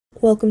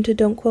Welcome to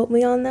Don't Quote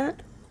Me on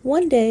That.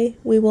 One day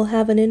we will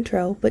have an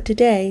intro, but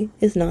today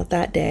is not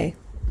that day.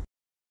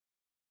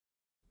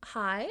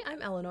 Hi,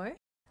 I'm Eleanor.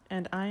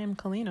 And I am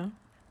Kalina.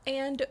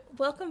 And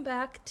welcome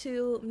back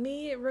to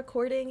me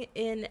recording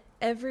in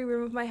every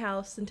room of my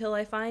house until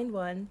I find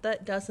one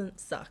that doesn't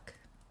suck.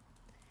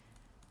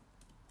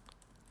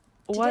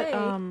 Today,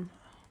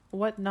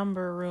 What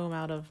number room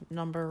out of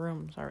number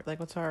rooms are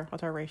what's our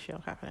ratio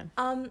happening?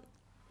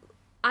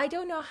 I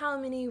don't know how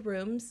many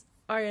rooms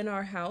are in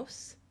our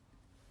house.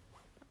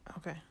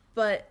 Okay.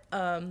 But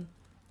I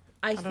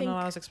don't know,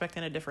 I was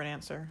expecting a different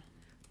answer.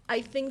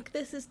 I think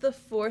this is the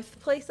fourth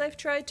place I've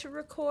tried to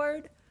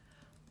record.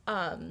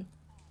 I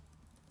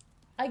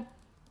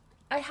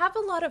have a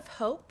lot of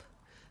hope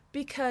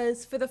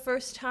because for the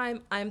first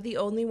time I'm the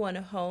only one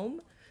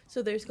home,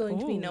 so there's going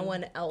to be no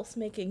one else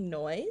making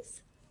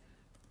noise.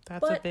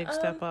 That's a big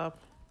step up.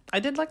 I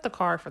did like the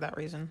car for that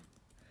reason.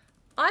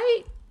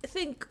 I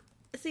think,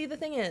 see, the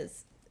thing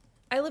is,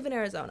 I live in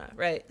Arizona,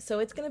 right? So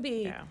it's going to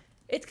be,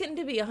 it's getting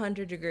to be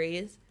 100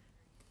 degrees.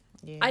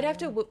 Yeah. I'd have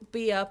to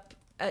be up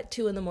at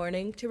 2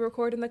 a.m. to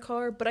record in the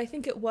car, but I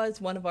think it was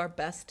one of our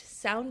best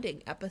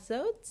sounding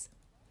episodes.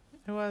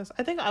 It was.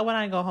 I think when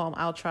I go home,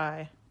 I'll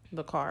try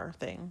the car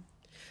thing.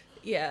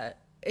 Yeah,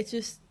 it's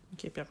just...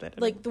 Keep you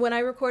updated. Like, when I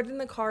recorded in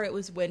the car, it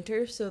was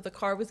winter, so the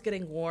car was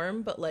getting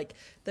warm, but, like,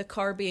 the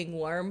car being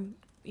warm,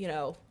 you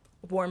know,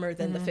 warmer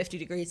than the 50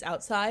 degrees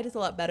outside is a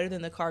lot better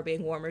than the car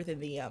being warmer than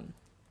the,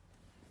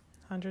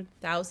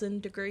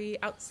 1,000 degree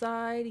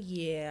outside.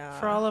 Yeah.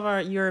 For all of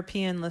our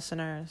European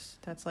listeners,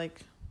 that's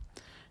like...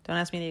 Don't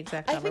ask me the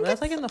exact number, but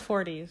that's like in the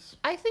 40s.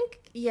 I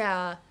think,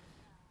 yeah.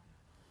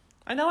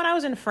 I know when I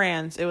was in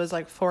France, it was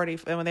like 40,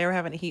 and when they were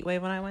having a heat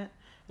wave when I went,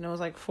 and it was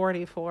like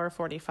 44,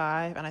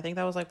 45, and I think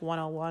that was like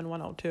 101,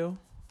 102.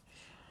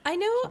 I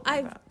know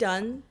I've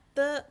done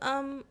the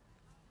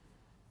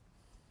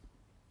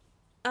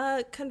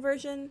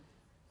conversion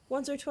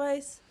once or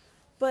twice,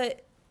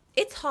 but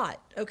it's hot,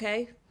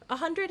 okay?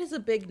 100 is a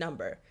big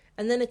number,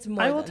 and then it's more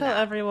than that. I will tell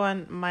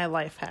everyone my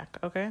life hack,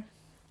 okay?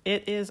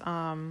 It is,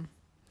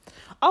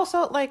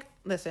 also, like,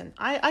 listen,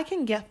 I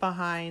can get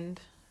behind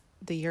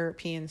the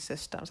European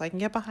systems. I can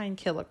get behind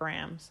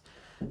kilograms.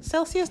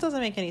 Celsius doesn't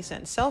make any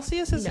sense.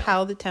 Celsius is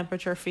how the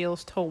temperature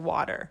feels to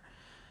water.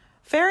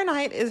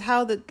 Fahrenheit is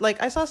how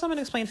I saw someone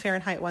explain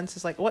Fahrenheit once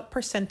is like, what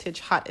percentage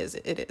hot is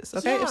it? It is,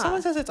 okay? Yeah. If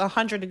someone says it's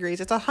 100 degrees,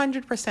 it's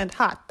 100%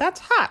 hot. That's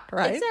hot,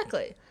 right?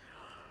 Exactly.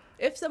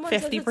 If someone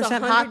says it's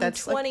 120% hot,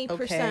 that's like,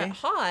 okay.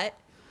 Hot,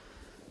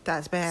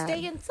 that's bad.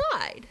 Stay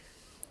inside.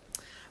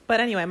 But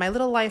anyway, my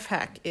little life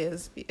hack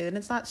is, and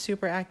it's not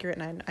super accurate,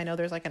 and I know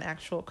there's like an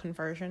actual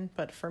conversion,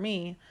 but for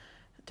me,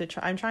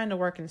 I'm trying to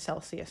work in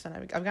Celsius, and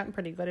I've gotten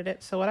pretty good at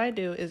it. So what I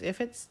do is, if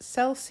it's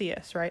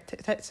Celsius, right,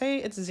 say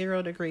it's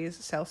 0 degrees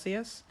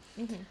Celsius,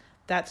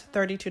 that's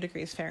 32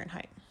 degrees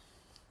Fahrenheit.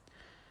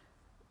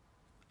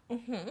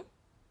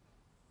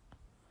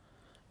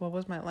 What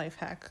was my life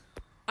hack?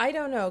 I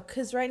don't know,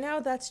 because right now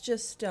that's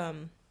just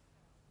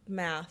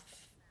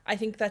math. I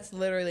think that's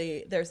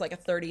literally, there's like a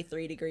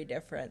 33 degree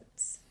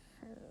difference.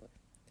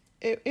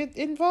 It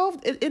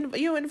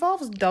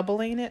involves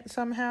doubling it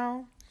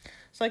somehow.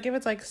 So like if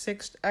it's like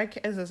 6, I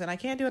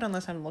can't do it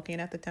unless I'm looking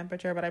at the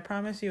temperature, but I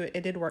promise you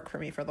it did work for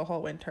me for the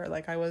whole winter.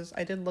 Like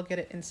I did look at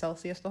it in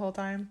Celsius the whole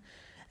time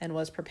and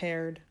was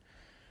prepared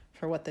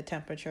for what the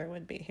temperature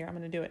would be. Here, I'm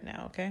going to do it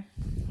now, okay?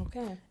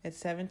 Okay. It's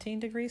 17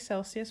 degrees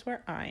Celsius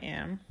where I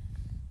am.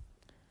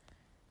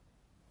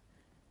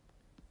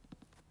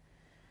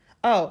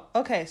 Oh,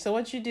 okay. So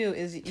what you do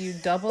is you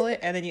double it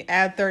and then you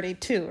add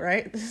 32,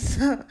 right?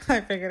 So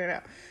I figured it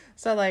out.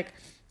 So like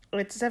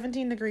it's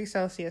 17 degrees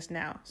Celsius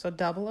now. So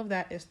double of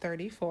that is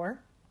 34.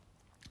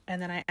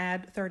 And then I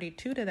add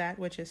 32 to that,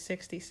 which is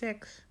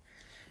 66.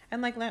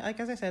 And like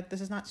as I said,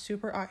 this is not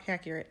super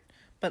accurate,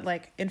 but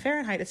like in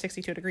Fahrenheit, it's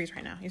 62 degrees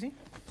right now. You see?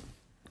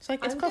 It's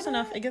like, it's close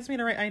enough. It gives me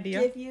the right idea.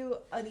 Give you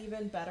an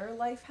even better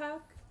life hack.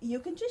 You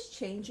can just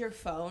change your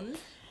phone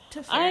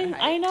to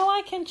Fahrenheit. I know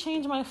I can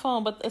change my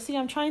phone, but see,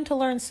 I'm trying to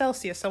learn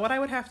Celsius. So what I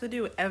would have to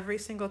do every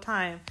single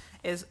time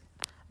is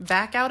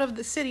back out of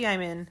the city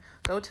I'm in,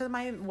 go to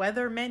my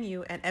weather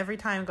menu, and every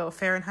time go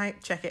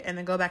Fahrenheit, check it, and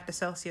then go back to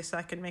Celsius so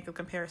I can make a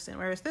comparison.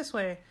 Whereas this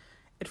way,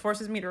 it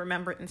forces me to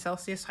remember it in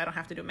Celsius, so I don't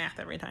have to do math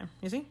every time.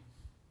 You see?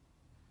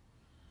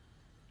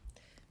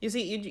 You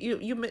see,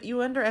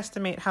 you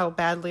underestimate how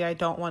badly I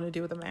don't want to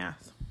do the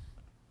math.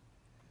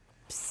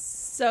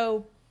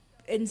 So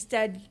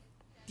instead,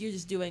 you're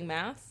just doing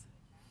math?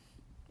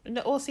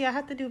 No, well, see, I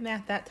had to do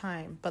math that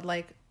time, but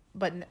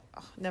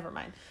never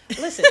mind.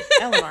 Listen,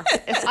 Eleanor,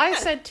 if I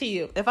said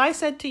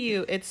to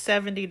you it's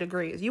 70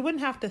 degrees, you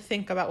wouldn't have to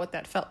think about what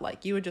that felt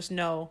like. You would just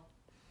know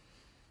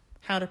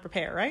how to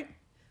prepare, right?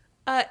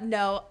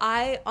 No,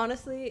 I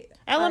honestly...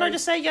 Eleanor,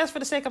 just say yes for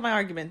the sake of my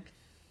argument.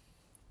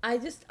 I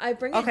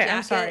bring a jacket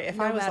I'm sorry. If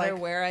no I was matter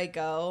like, where I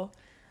go.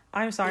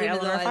 I'm sorry,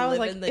 Eleanor. If I was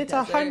like, it's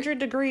 100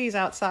 degrees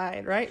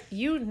outside, right?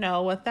 You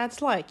know what that's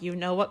like. You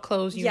know what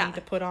clothes you need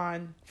to put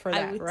on for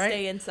that, I would right?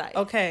 Stay inside.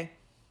 Okay.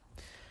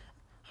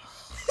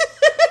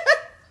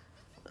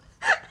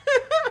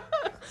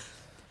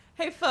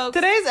 Hey, folks.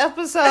 Today's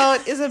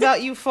episode is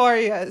about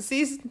Euphoria,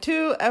 season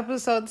 2,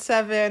 episode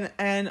 7,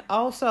 and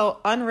also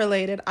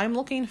unrelated. I'm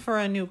looking for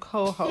a new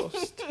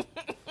co-host.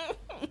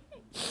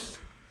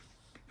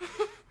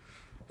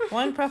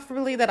 One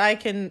preferably that I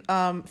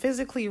can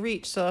physically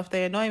reach, so if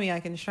they annoy me, I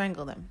can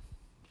strangle them.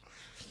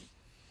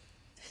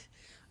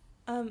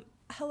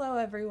 Hello,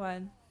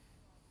 everyone.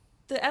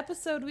 The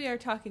episode we are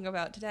talking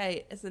about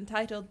today is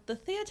entitled The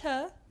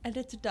Theater and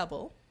Its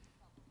Double.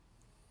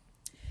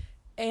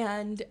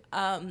 And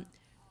I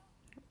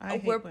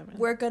hate women.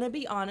 we're going to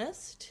be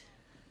honest.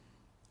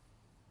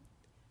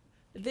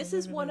 This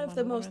is one of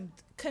the most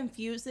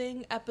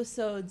confusing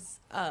episodes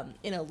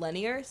in a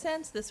linear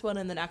sense. This one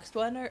and the next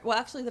one are, well,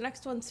 actually the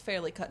next one's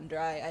fairly cut and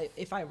dry,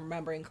 if I'm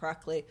remembering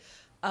correctly.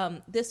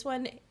 This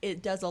one,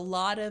 it does a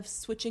lot of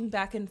switching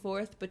back and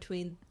forth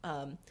between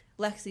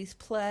Lexi's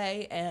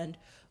play and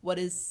what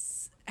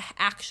is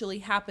actually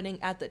happening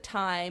at the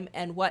time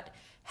and what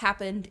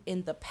happened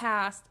in the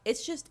past.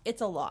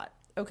 It's a lot,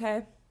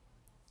 okay?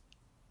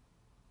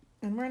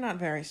 And we're not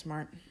very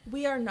smart.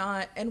 We are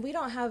not, and we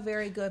don't have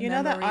very good memory. You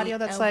know that audio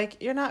that's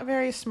like, you're not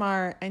very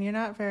smart and you're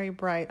not very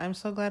bright. I'm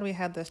so glad we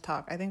had this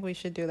talk. I think we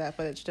should do that,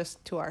 but it's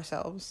just to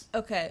ourselves.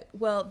 Okay,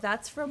 well,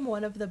 that's from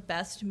one of the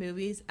best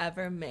movies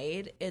ever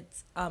made.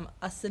 It's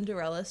a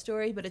Cinderella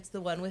story, but it's the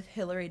one with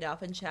Hilary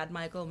Duff and Chad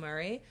Michael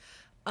Murray.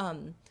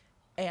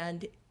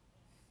 And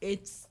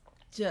it's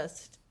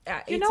just...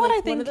 You know what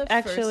I think, one of the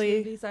actually...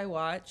 first movies I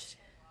watched.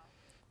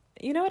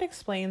 You know, it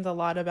explains a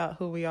lot about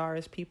who we are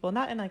as people,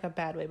 not in like a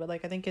bad way, but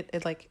like I think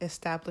it like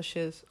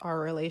establishes our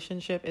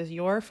relationship. Is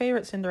your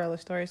favorite Cinderella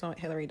story is the one with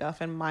Hilary Duff,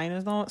 and mine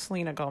is the one with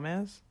Selena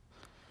Gomez.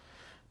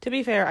 To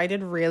be fair, I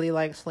did really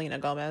like Selena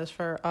Gomez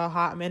for a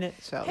hot minute.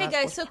 So hey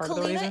guys, so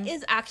Kalina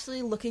is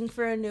actually looking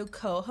for a new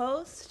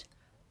co-host.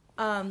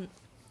 I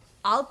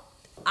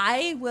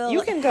will.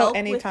 You can help go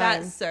anytime. With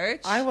that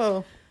search. I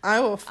will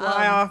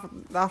fly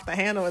off the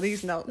handle with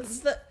these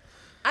notes.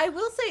 I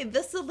will say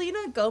the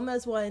Selena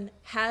Gomez one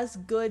has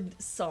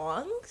good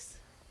songs.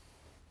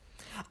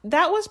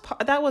 That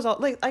was all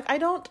like I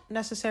don't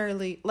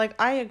necessarily like.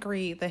 I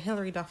agree the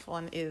Hilary Duff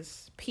one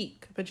is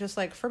peak, but just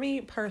like for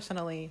me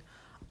personally,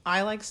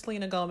 I like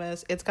Selena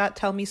Gomez. It's got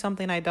 "Tell Me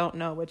Something I Don't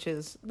Know," which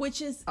is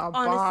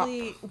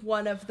honestly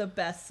one of the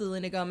best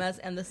Selena Gomez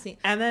and the Scene.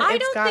 And then I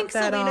don't think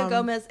Selena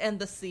Gomez and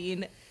the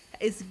Scene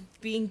is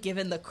being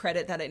given the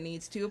credit that it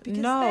needs to,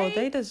 because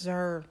they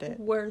deserved it.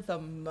 Were the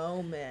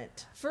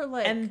moment for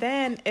like, and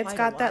then it's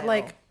got that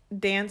like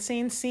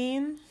dancing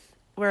scene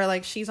where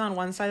like she's on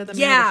one side of the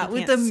mirror,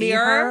 with the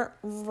mirror,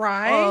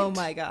 right? Oh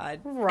my god,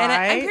 right? And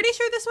I'm pretty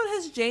sure this one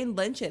has Jane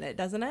Lynch in it,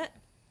 doesn't it?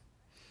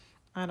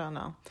 I don't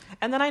know.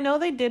 And then I know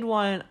they did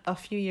one a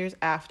few years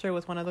after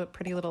with one of the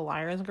Pretty Little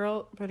Liars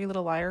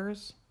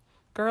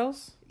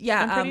girls.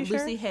 Yeah, I'm pretty sure.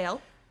 Lucy Hale.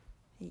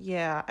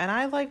 Yeah, and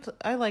I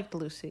liked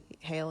Lucy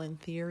Hale in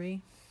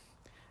theory.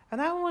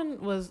 And that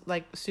one was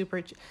like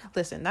super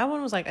listen, that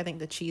one was like I think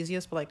the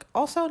cheesiest, but like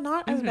also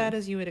not as bad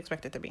as you would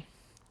expect it to be.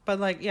 But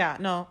like yeah,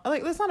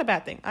 like that's not a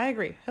bad thing. I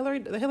agree.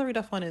 The Hilary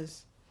Duff one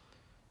is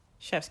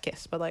chef's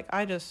kiss, but like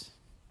I'm a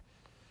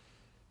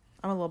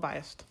little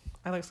biased.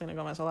 I like Selena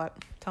Gomez a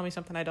lot. Tell Me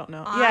Something I Don't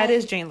Know. Yeah, it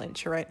is Jane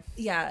Lynch, you're right.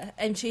 Yeah,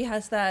 and she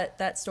has that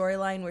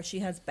storyline where she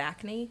has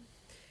back knee.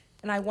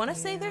 And I want to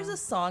say there's a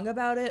song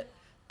about it,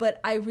 but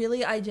I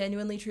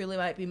genuinely, truly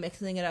might be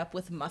mixing it up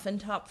with Muffin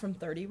Top from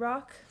 30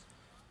 Rock,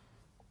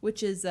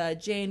 which is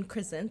Jane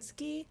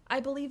Krasinski, I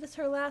believe is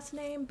her last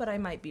name, but I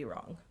might be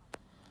wrong.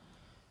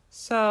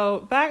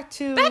 So, back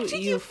to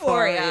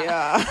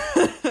Euphoria.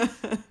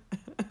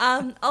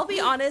 I'll be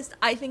honest,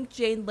 I think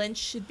Jane Lynch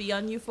should be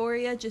on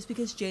Euphoria just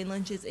because Jane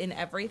Lynch is in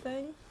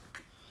everything.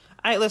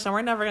 Listen,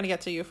 we're never going to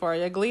get to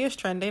Euphoria. Glee is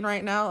trending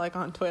right now, like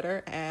on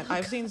Twitter, and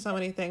I've seen so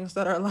many things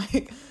that are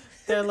like,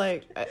 they're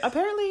like,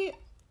 apparently...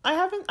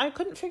 I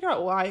couldn't figure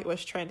out why it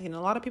was trending.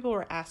 A lot of people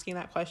were asking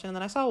that question. And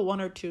then I saw one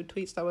or two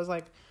tweets that was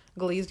like,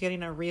 Glee's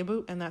getting a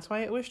reboot and that's why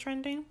it was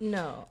trending.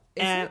 No.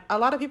 And a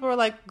lot of people were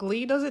like,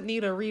 Glee doesn't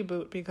need a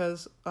reboot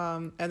because,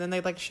 and then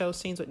they like show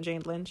scenes with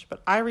Jane Lynch.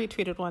 But I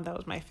retweeted one that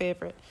was my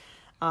favorite.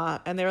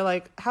 And they were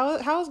like,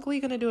 how is Glee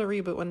going to do a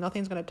reboot when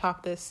nothing's going to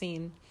top this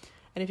scene?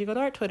 And if you go to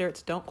our Twitter,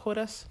 it's Don't Quote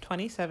Us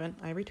 27.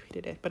 I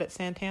retweeted it. But it's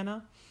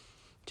Santana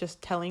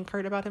just telling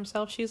Kurt about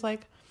himself. She's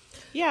like,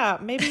 yeah,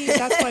 maybe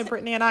that's why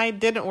Brittany and I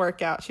didn't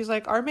work out. She's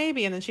like, or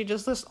maybe. And then she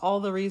just lists all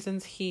the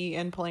reasons he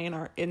and Blaine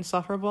are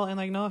insufferable. And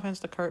like, no offense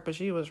to Kurt, but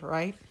she was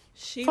right.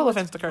 Full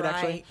offense to Kurt,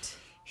 actually.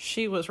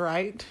 She was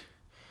right.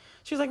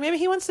 She was like, maybe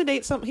he wants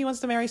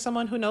to marry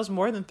someone who knows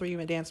more than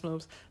 3 dance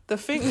moves. The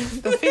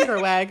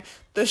finger wag,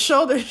 the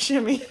shoulder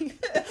shimmy,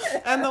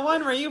 and the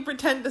one where you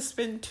pretend to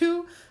spin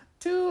two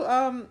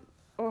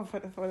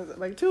what is it?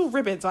 Like 2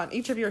 ribbons on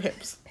each of your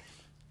hips.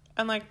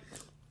 And like,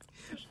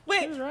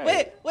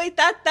 Wait,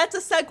 that's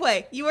a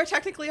segue. You are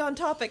technically on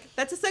topic.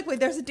 That's a segue.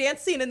 There's a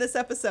dance scene in this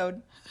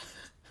episode.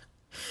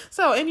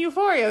 So in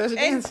Euphoria, there's a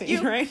dance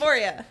scene, right?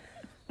 Euphoria.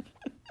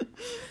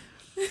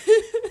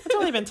 It's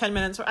only been 10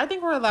 minutes. I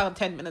think we're allowed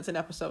 10 minutes an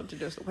episode to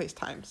just waste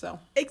time, so.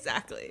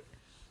 Exactly.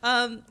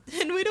 And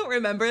we don't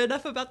remember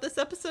enough about this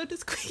episode to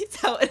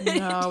squeeze out an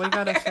No, we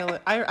gotta entire- fill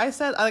it. I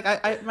said, like,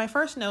 I my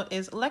first note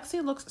is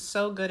Lexi looks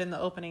so good in the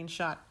opening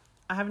shot.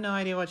 I have no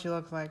idea what she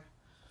looks like,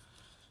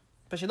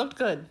 but she looked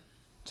good.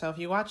 So if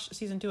you watch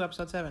season 2,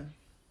 episode 7,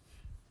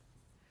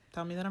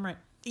 tell me that I'm right.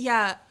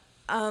 Yeah.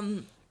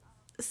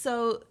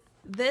 So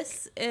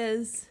this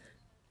is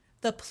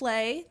the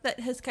play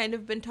that has kind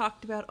of been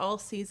talked about all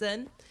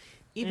season,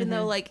 even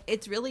though like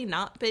it's really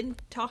not been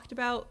talked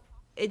about.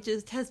 It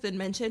just has been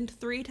mentioned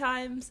 3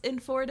 times in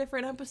 4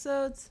 different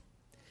episodes.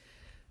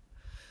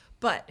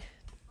 But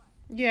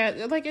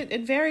Yeah, like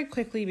it very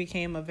quickly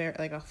became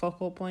a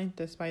focal point,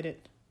 despite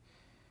it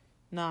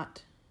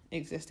not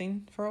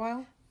existing for a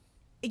while.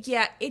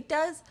 yeah, it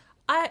does.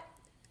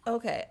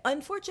 Okay.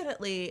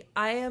 Unfortunately,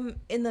 I am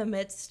in the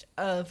midst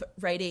of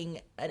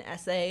writing an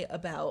essay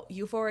about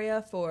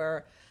Euphoria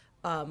for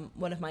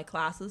one of my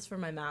classes for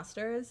my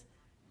master's.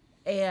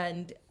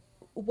 And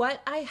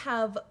what I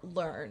have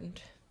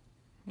learned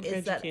I'm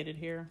is educated that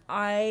here.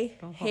 I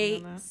Don't quote me on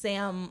hate that.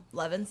 Sam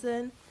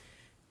Levinson.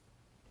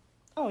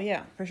 Oh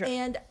yeah, for sure.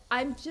 And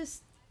I'm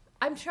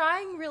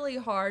trying really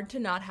hard to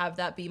not have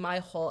that be my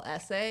whole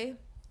essay.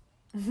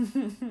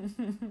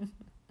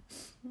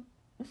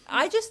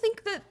 I just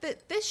think that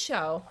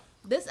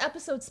this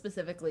episode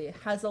specifically,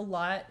 has a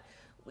lot.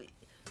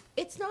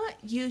 It's not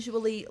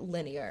usually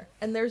linear,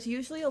 and there's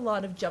usually a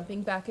lot of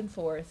jumping back and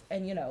forth.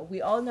 And, you know,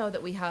 we all know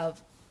that we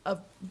have a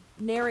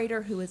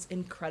narrator who is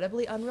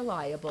incredibly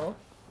unreliable.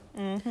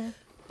 Mm-hmm.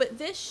 But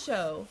this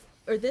show,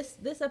 or this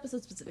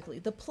episode specifically,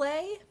 the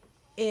play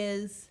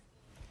is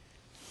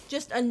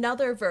just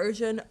another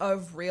version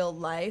of real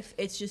life.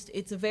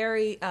 It's a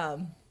very,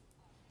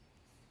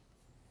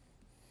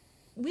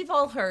 we've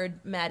all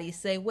heard Maddie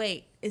say,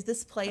 wait, is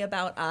this play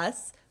about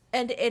us?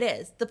 And it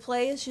is. The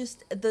play is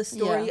just the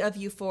story Yeah. of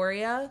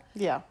Euphoria,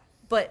 Yeah,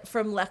 but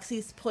from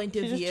Lexi's point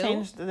of she just view.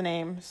 changed the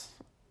names.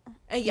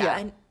 And yeah.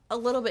 and a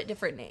little bit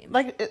different name.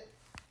 Like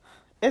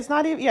it's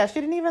not even. Yeah,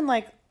 she didn't even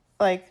like.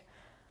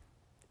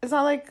 It's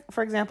not like,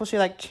 for example, she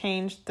like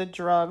changed the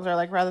drugs, or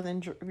like rather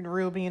than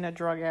Rue being a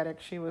drug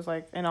addict, she was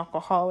like an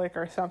alcoholic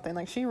or something.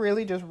 Like she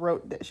really just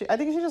I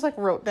think she just like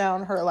wrote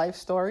down her life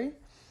story,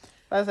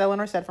 as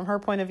Eleanor said, from her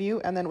point of view,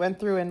 and then went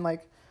through and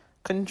like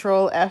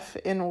Control F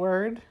in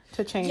Word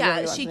to change. Yeah,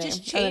 everyone's she name, just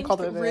and then changed called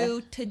her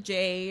Rue to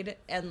Jade,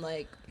 and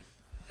like,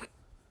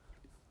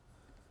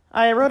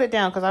 I wrote it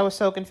down because I was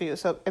so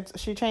confused. So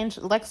she changed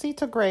Lexi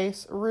to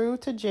Grace, Rue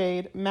to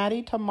Jade,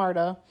 Maddie to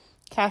Marta,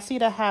 Cassie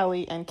to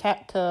Hallie, and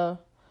Kat to...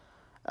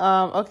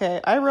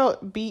 okay, I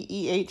wrote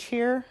B-E-H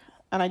here,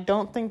 and I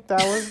don't think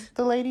that was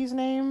the lady's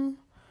name.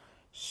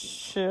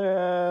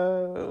 So...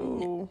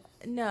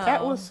 no.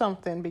 Kat was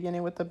something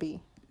beginning with a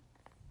B.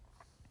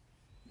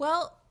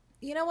 Well,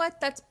 you know what?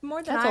 That's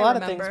more than That's I a lot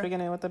remember. of things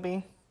beginning with a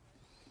B.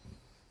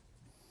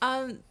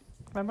 Remember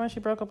when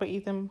she broke up with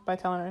Ethan by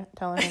telling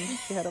him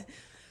she had a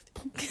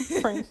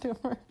brain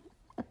tumor?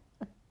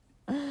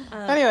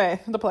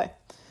 Anyway, the play.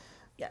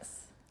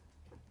 Yes.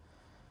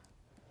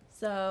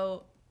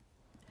 So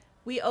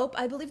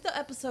I believe the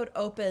episode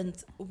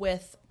opens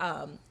with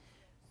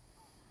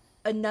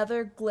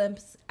another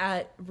glimpse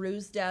at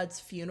Rue's dad's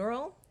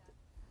funeral,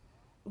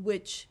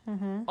 which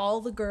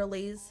all the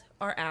girlies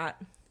are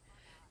at.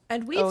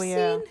 And we've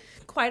seen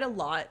quite a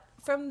lot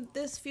from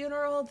this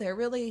funeral. They're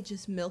really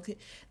just milking.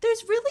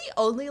 There's really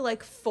only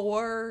like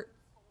 4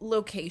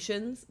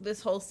 locations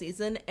this whole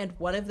season, and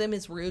one of them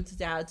is Rue's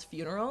dad's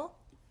funeral,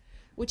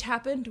 which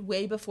happened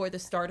way before the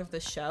start of the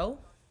show.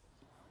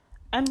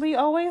 And we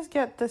always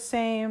get the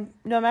same,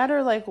 no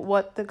matter like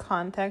what the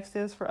context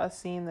is for us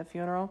seeing the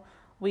funeral,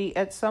 we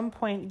at some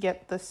point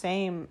get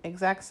the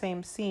exact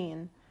same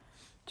scene,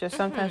 just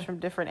sometimes from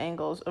different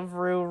angles, of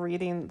Rue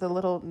reading the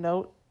little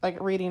note, like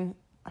reading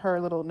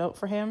her little note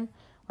for him,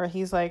 where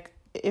he's like,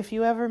 if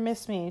you ever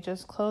miss me,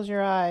 just close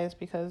your eyes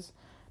because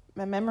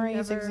my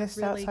memories Never exist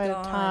really outside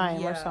of gone, time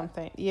or yeah.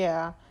 something.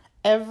 Yeah.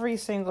 Every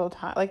single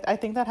time. Like, I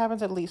think that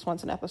happens at least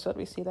once an episode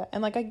we see that.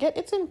 And like, I get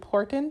it's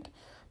important,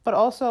 but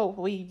also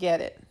we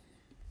get it.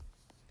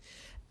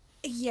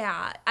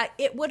 Yeah,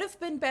 it would have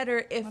been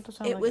better if Not to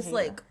sound it like a was hater.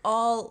 like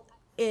all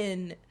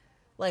in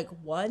like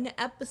one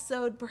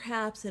episode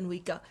perhaps, and we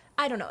go,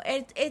 I don't know,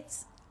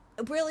 it's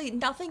really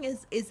nothing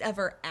is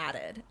ever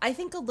added. I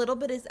think a little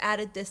bit is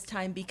added this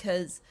time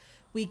because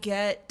we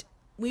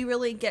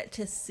really get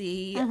to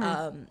see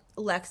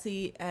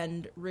Lexi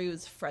and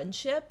Rue's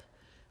friendship,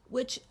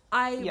 which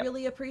I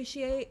really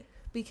appreciate,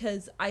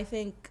 because I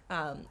think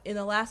in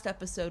the last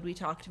episode we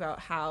talked about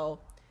how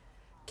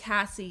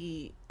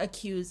Cassie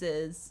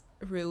accuses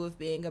Rue of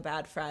being a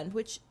bad friend,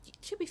 which,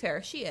 to be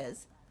fair, she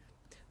is.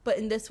 But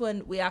in this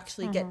one, we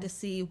actually get to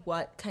see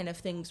what kind of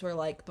things were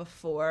like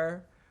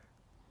before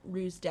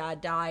Rue's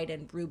dad died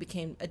and Rue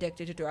became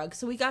addicted to drugs.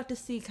 So we got to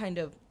see kind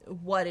of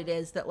what it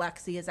is that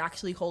Lexi is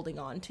actually holding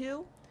on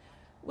to,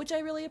 which I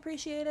really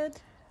appreciated.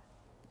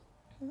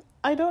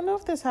 I don't know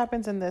if this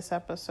happens in this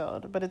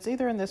episode, but it's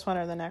either in this one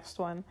or the next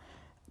one.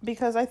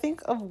 because I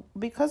think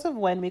because of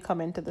when we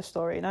come into the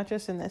story, not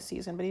just in this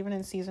season, but even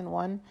in season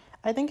 1,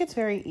 I think it's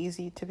very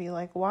easy to be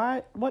like,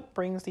 why? What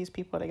brings these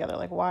people together?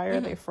 Like, why are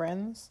they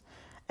friends?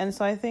 And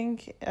so I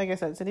think, like I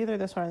said, it's either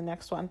this one or the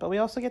next one. But we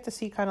also get to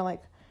see kind of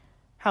like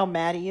how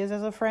Maddie is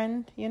as a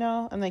friend, you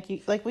know, and like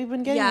we've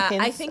been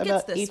getting hints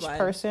about each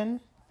person.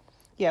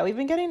 Yeah, we've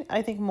been getting,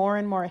 I think, more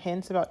and more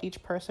hints about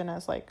each person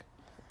as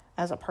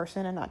a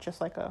person and not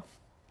just like a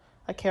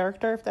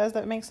character, if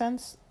that makes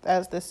sense,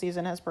 as this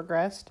season has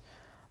progressed.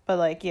 But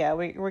like, yeah,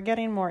 we're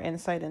getting more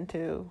insight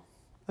into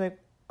like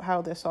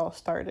how this all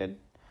started.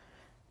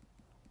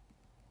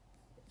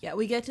 Yeah,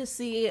 we get to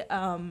see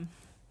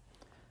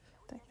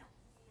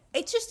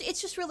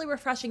it's just really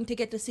refreshing to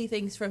get to see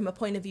things from a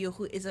point of view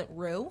who isn't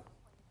Rue.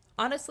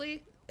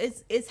 Honestly,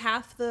 is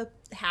half the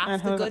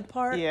good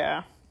part.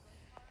 Yeah.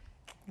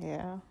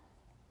 Yeah.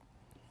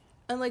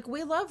 And like,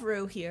 we love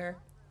Rue here.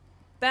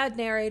 Bad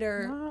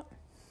narrator.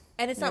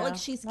 And it's not like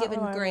she's given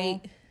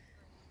great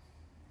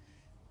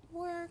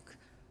work.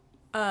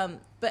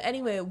 But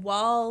anyway,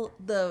 while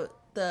the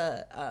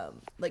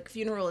like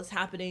funeral is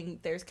happening,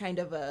 there's kind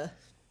of a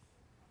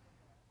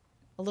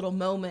little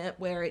moment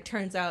where it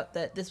turns out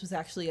that this was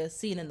actually a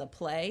scene in the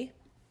play.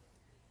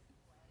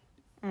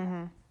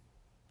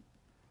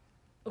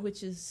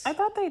 Which is, I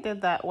thought they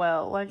did that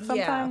well. Like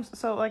sometimes,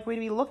 so like we'd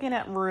be looking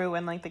at Rue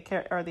and like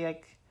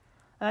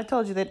and I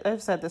told you that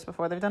I've said this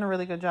before. They've done a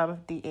really good job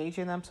of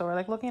de-aging them. So we're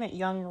like looking at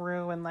young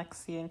Rue and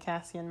Lexi and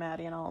Cassie and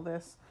Maddie and all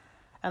this,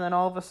 and then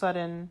all of a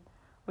sudden,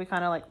 we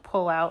kind of like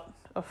pull out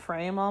a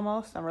frame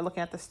almost, and we're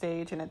looking at the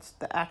stage, and it's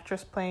the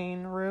actress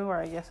playing Rue, or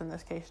I guess in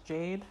this case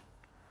Jade.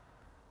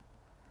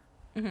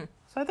 So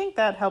I think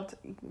that helped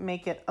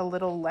make it a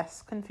little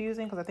less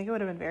confusing, because I think it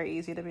would have been very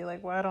easy to be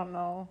like, well, I don't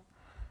know.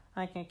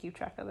 I can't keep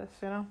track of this,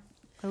 you know?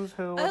 Who's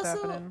who, what's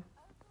happening.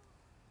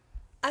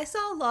 I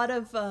saw a lot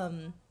of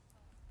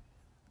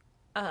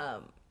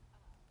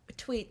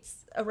tweets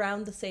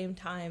around the same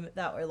time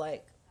that were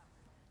like,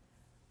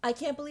 I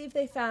can't believe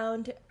they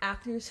found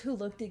actors who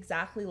looked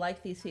exactly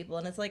like these people.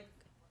 And it's like,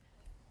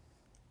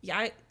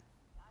 yeah,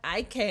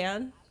 I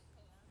can.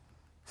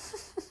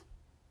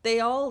 They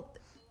all,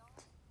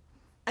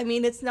 I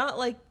mean, it's not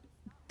like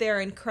they're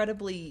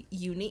incredibly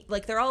unique.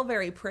 Like, they're all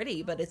very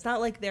pretty, but it's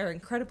not like they're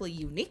incredibly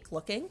unique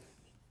looking.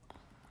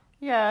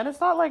 Yeah, and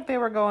it's not like they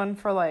were going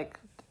for, like,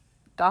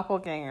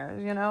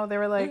 doppelgangers, you know? They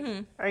were like,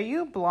 are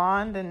you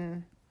blonde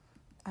and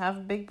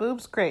have big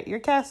boobs? Great, you're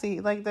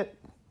Cassie. Like, that.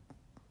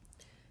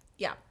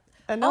 Yeah.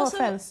 And no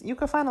offense, you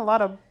could find a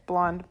lot of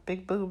blonde,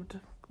 big-boobed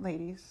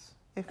ladies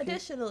if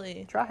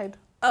you tried.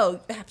 Oh,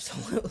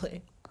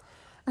 absolutely.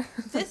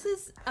 This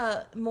is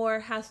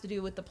more has to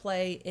do with the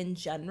play in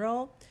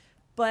general.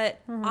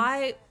 But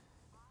I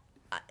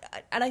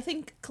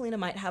think Kalina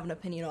might have an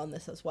opinion on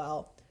this as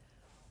well.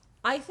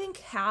 I think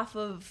half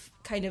of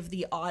kind of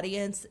the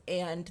audience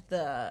and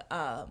the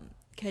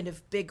kind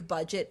of big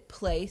budget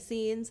play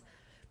scenes,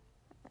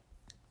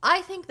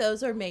 I think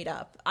those are made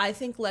up. I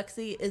think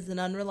Lexi is an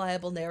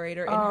unreliable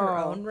narrator in her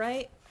own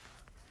right.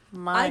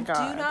 My God.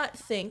 I do not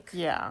think.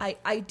 Yeah.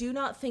 I do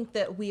not think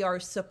that we are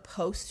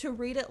supposed to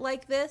read it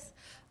like this.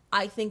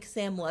 I think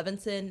Sam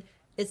Levinson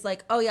is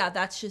like, oh yeah,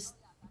 that's just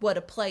what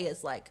a play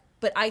is like.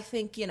 But I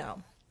think, you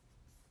know,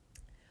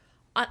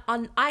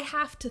 I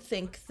have to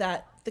think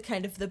that the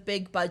kind of the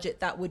big budget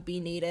that would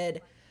be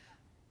needed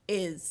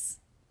is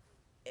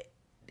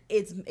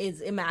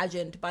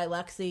imagined by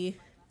Lexi,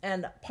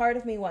 and part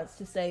of me wants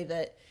to say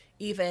that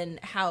even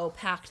how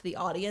packed the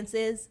audience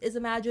is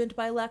imagined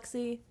by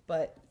Lexi,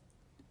 but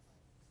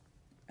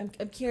I'm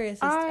curious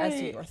as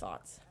to your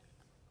thoughts.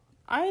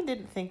 I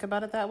didn't think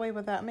about it that way,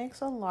 but that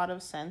makes a lot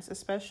of sense,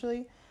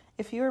 especially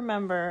if you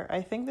remember,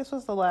 I think this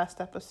was the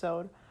last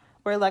episode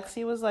where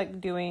Lexi was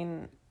like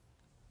doing,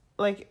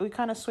 like, we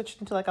kind of switched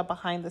into like a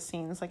behind the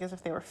scenes, like as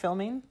if they were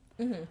filming.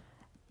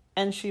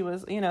 And she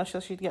was, you know,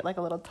 she'd get like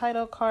a little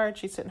title card.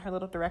 She'd sit in her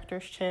little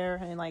director's chair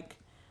and like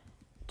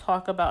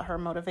talk about her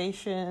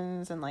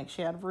motivations, and like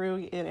she had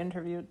Rue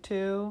interviewed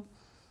too.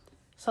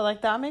 So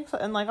like that makes,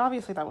 and like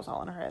obviously that was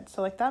all in her head.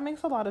 So like that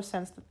makes a lot of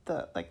sense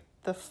that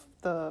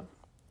the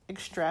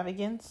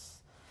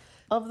extravagance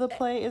of the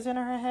play is in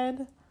her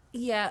head.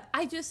 Yeah,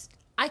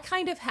 I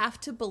kind of have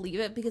to believe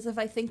it, because if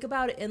I think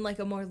about it in like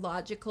a more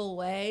logical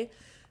way,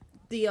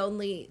 the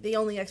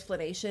only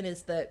explanation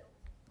is that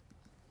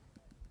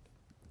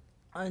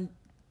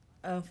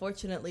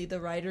unfortunately the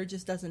writer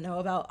just doesn't know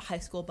about high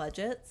school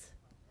budgets.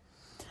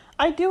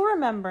 I do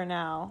remember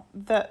now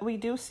that we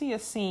do see a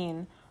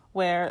scene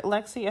where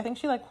Lexi, I think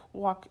she like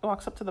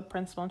walks up to the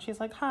principal and she's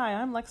like, "Hi,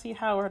 I'm Lexi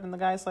Howard," and the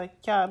guy's like,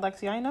 "Yeah,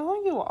 Lexi, I know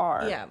who you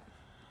are." Yeah.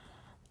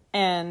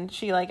 And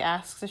she like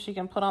asks if she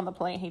can put on the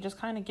play. He just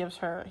kind of gives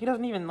her, he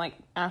doesn't even like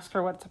ask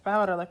her what it's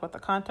about or like what the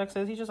context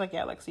is. He's just like,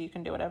 "Yeah, Lexi, you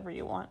can do whatever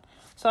you want."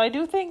 So I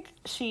do think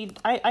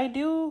I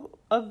do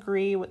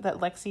agree that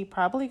Lexi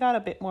probably got a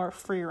bit more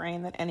free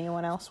reign than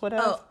anyone else would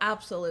have. Oh,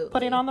 absolutely.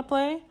 Putting on the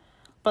play.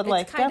 But it's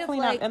like definitely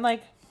not, and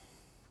like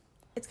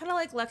it's kind of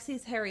like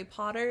Lexi's Harry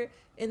Potter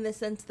in the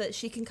sense that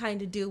she can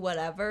kind of do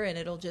whatever and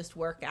it'll just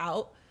work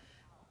out.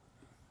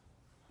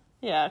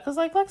 Yeah, because,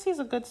 like, Lexi's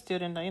a good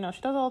student. You know,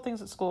 she does all the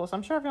things at school. So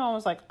I'm sure everyone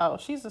was like, oh,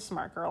 she's a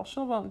smart girl. She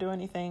won't do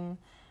anything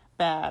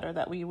bad or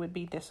that we would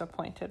be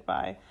disappointed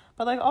by.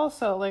 But, like,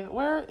 also, like,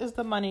 where is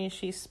the money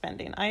she's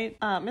spending?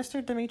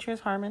 Mr.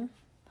 Demetrius Harmon,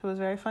 who was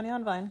very funny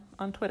on Vine,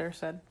 on Twitter,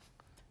 said,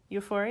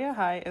 Euphoria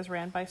High is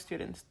ran by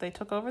students. They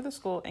took over the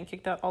school and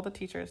kicked out all the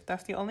teachers.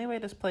 That's the only way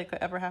this play could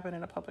ever happen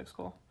in a public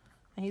school.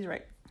 And he's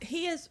right.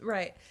 He is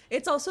right.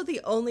 It's also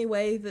the only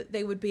way that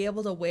they would be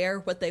able to wear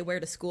what they wear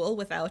to school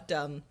without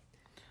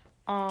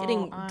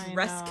getting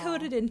dress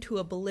coded into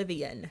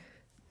oblivion.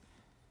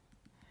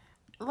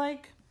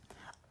 Like,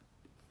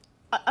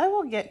 I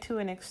will get to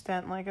an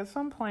extent. Like, at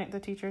some point, the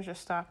teachers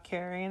just stop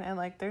caring, and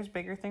like, there's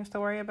bigger things to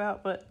worry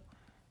about. But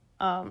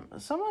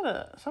some of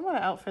the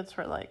outfits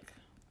were like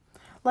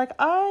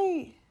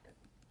I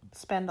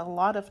spend a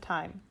lot of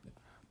time,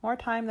 more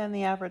time than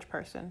the average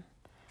person,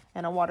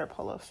 in a water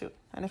polo suit.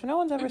 And if no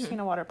one's ever seen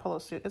a water polo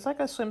suit, it's like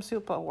a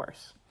swimsuit but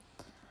worse.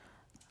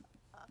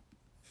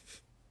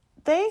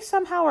 They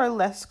somehow are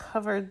less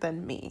covered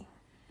than me.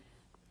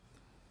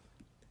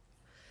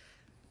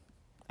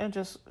 And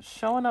just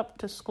showing up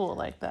to school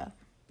like that.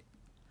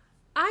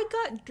 I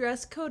got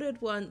dress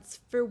coded once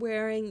for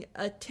wearing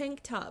a tank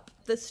top.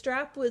 The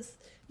strap was,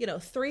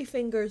 3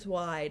 fingers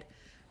wide.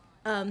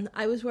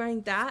 I was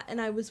wearing that,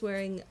 and I was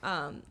wearing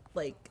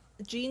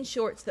jean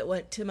shorts that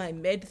went to my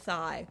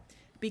mid-thigh.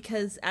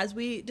 Because as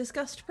we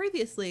discussed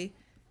previously,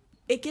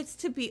 it gets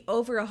to be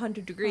over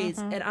 100 degrees,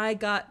 and I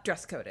got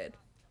dress coded.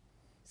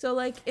 So,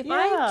 like, if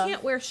I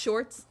can't wear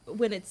shorts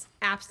when it's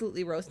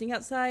absolutely roasting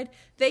outside,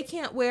 they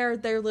can't wear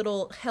their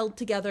little held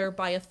together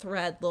by a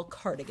thread little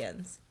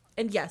cardigans.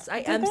 And yes, I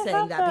am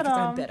saying that because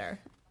I'm bitter.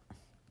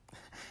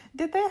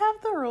 Did they have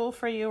the rule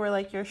for you where,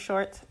 like, your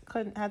shorts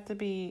couldn't have to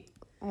be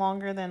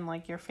longer than,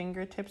 like, your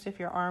fingertips if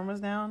your arm was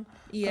down?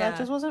 Yeah. That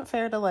just wasn't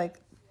fair to, like,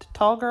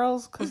 tall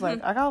girls, because,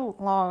 like, I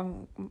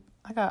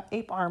got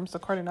ape arms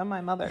according to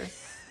my mother.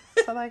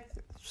 So, like...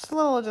 Just a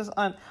little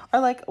or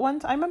like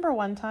I remember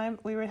one time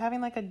we were having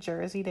like a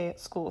jersey day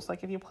at school. So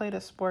like if you played a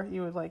sport,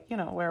 you would like,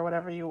 wear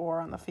whatever you wore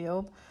on the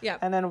field. Yeah.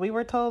 And then we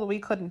were told we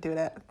couldn't do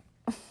that.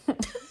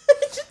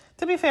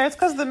 To be fair, it's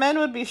because the men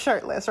would be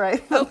shirtless,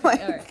 right? Okay,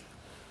 like,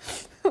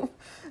 all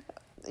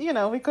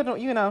right. We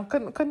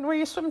couldn't wear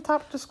your swim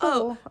top to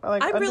school. Oh,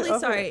 like, I'm really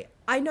sorry.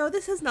 I know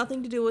this has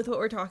nothing to do with what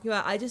we're talking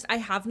about. I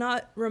have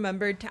not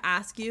remembered to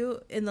ask you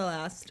in the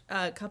last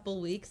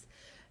couple weeks.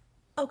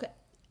 Okay.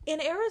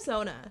 In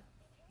Arizona,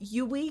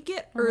 we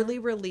get early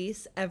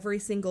release every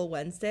single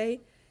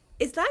Wednesday.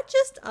 Is that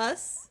just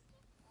us?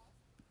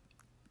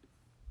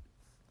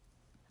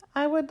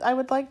 I would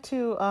like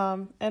to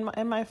and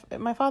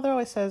my father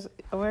always says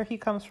where he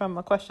comes from,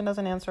 a question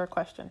doesn't answer a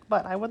question.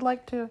 But I would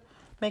like to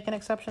make an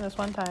exception this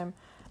one time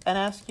and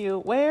ask you,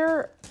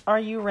 where are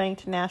you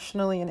ranked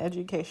nationally in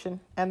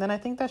education? And then I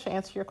think that should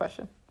answer your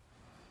question.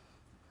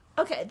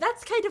 Okay,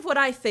 that's kind of what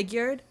I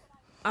figured.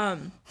 All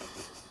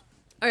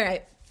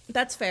right.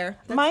 That's fair.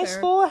 My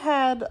school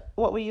had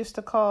what we used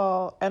to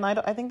call, and I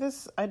think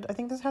this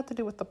had to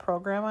do with the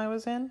program I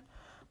was in,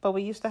 but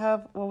we used to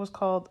have what was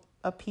called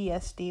a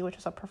PSD, which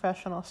is a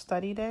professional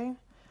study day.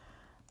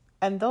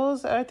 And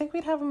those, I think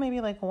we'd have them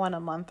maybe like one a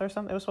month or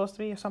something. It was supposed to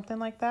be something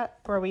like that,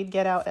 where we'd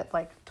get out at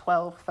like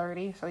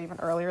 12:30, so even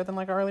earlier than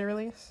like early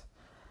release.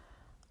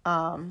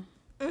 And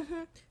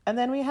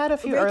then we had a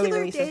few early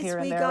releases here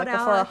and there, like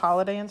before a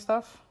holiday and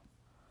stuff.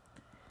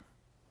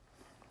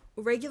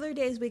 Regular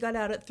days we got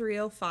out at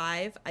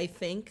 3:05, I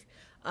think.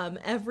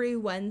 Every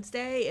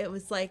Wednesday it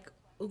was like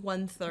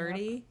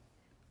 1:30.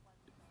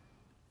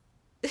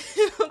 Yep.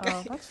 Okay.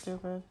 Oh, that's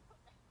stupid.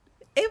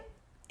 It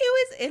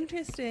was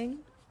interesting.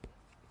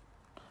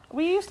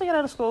 We used to get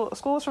out of school.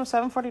 School was from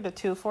 7:40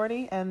 to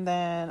 2:40, and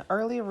then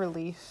early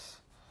release.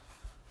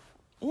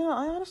 I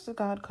honest to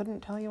God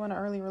couldn't tell you when an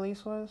early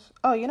release was.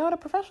 Oh, at a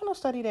professional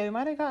study day, we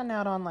might have gotten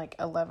out on like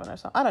 11 or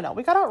something. I don't know.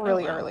 We got out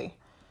really early.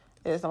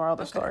 Is the moral of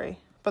the story.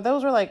 But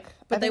those were like,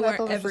 but they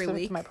weren't every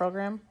week to my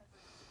program.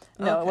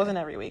 No, It wasn't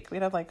every week.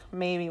 We'd have like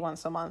maybe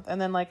once a month, and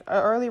then like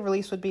our early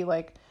release would be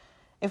like,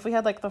 if we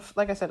had like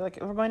like I said, like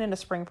if we're going into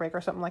spring break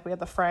or something, like we had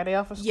the Friday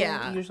off of school.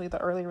 Yeah. Usually the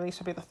early release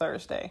would be the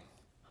Thursday.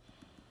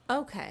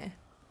 Okay.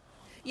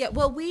 Yeah.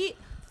 Well, we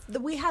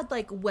had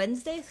like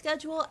Wednesday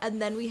schedule,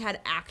 and then we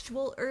had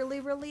actual early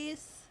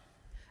release,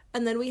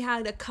 and then we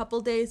had a couple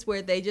days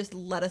where they just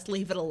let us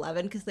leave at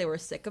 11 because they were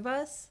sick of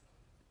us.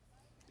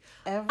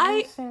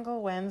 Every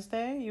single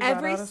Wednesday, you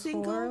got out of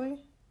school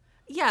early?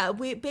 Yeah,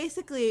 we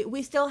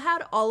still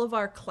had all of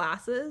our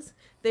classes.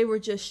 They were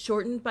just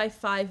shortened by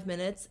 5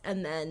 minutes,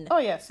 and then... Oh,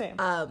 yeah, same.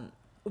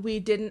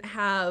 We didn't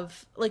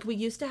have... Like, we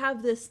used to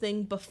have this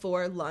thing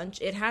before lunch.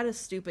 It had a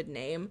stupid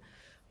name,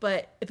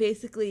 but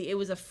basically it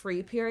was a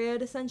free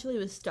period, essentially. It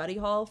was study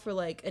hall for,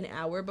 like, an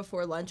hour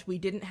before lunch. We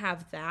didn't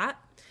have that,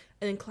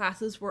 and then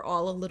classes were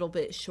all a little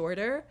bit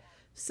shorter.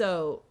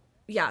 So,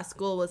 yeah,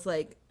 school was,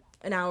 like,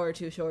 an hour or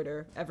two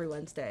shorter every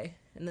Wednesday,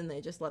 and then they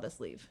just let us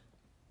leave.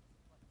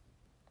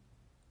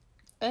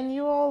 And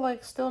you all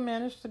like still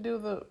managed to do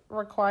the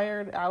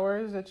required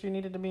hours that you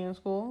needed to be in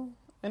school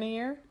in a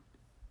year?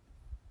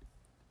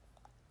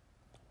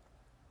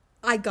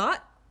 I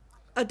got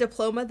a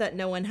diploma that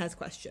no one has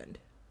questioned.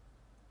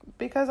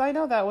 Because I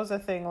know that was a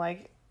thing.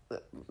 Like,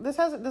 this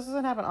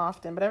doesn't happen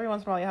often, but every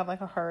once in a while you have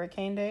like a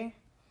hurricane day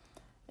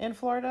in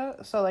Florida.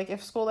 So like,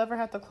 if school ever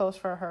had to close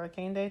for a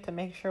hurricane day to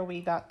make sure we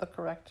got the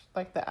correct,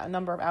 like, the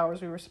number of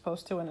hours we were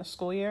supposed to in a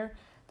school year,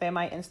 they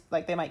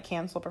might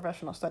cancel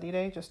professional study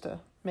day just to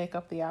make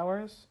up the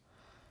hours.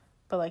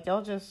 But like,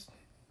 y'all just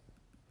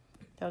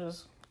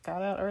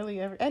got out early.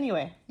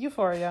 Anyway,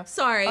 Euphoria.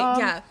 Sorry,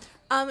 yeah.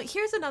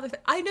 Here's another thing.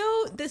 I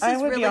know this is I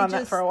would really be on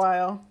just that for a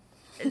while.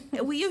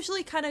 we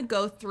usually kind of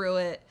go through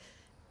it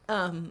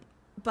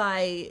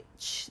by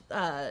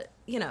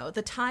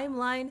the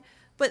timeline,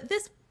 but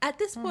at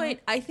this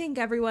point I think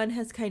everyone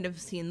has kind of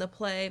seen the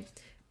play,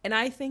 and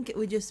I think it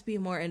would just be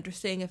more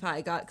interesting if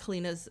I got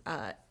Kalina's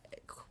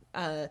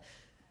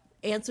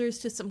answers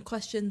to some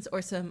questions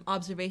or some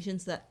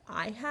observations that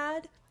I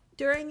had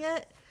during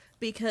it,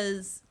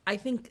 because I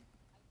think,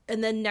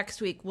 and then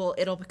next week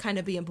it'll kind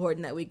of be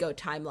important that we go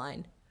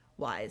timeline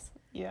wise.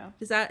 Yeah.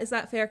 Is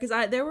that fair?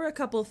 Because there were a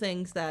couple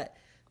things that,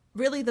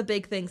 really the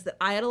big things that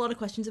I had a lot of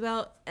questions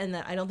about and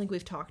that I don't think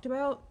we've talked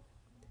about.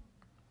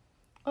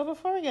 Well,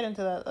 before we get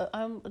into that,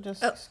 I'm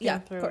just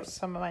skim through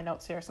some of my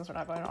notes here since we're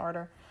not going in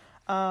order.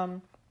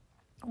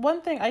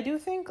 One thing, I do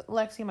think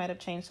Lexi might have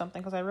changed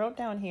something, because I wrote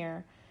down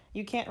here,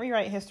 you can't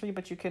rewrite history,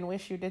 but you can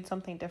wish you did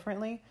something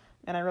differently.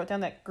 And I wrote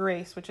down that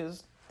Grace, which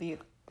is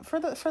for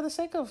the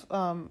sake of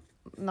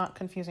not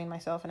confusing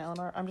myself and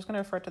Eleanor, I'm just going to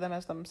refer to them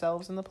as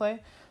themselves in the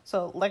play.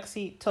 So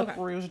Lexi took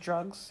Rue's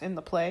drugs in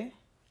the play.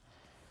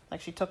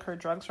 Like, she took her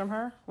drugs from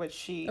her, which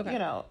she,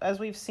 as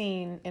we've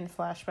seen in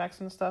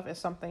flashbacks and stuff, is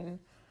something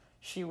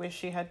she wished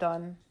she had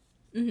done.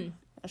 Mm-hmm.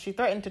 She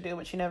threatened to do,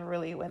 but she never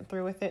really went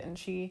through with it, and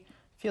she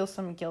feels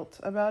some guilt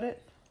about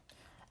it.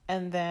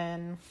 And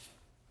then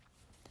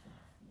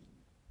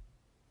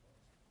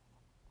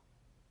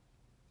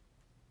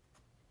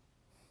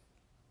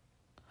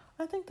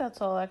I think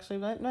that's all, actually.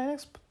 My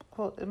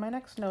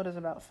next note is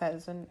about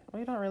Fez, and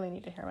we don't really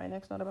need to hear my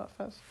next note about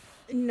Fez.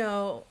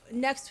 No,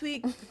 next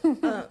week,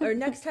 or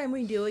next time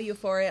we do a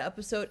Euphoria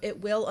episode,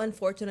 it will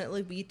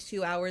unfortunately be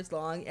 2 hours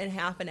long, and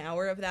half an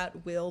hour of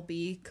that will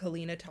be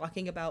Kalina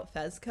talking about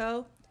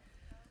Fezco.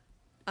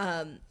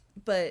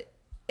 But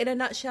in a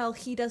nutshell,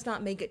 he does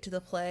not make it to the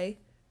play.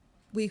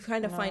 We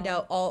kind of find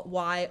out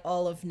why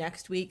all of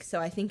next week, so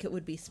I think it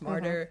would be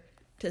smarter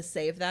to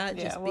save that,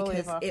 just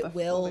because it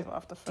will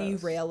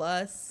derail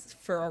us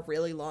for a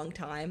really long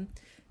time,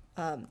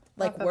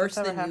 like worse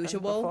than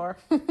usual.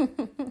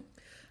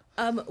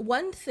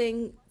 One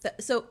thing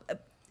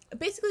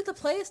basically the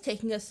play is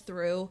taking us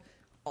through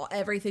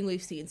everything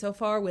we've seen so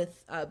far,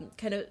 with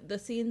kind of the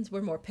scenes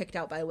were more picked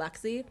out by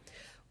Lexi.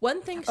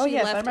 One thing she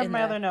left I remember in my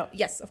there, other note.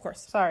 Yes, of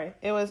course. Sorry,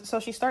 it was, so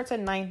she starts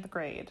in 9th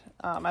grade.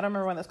 I don't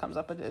remember when this comes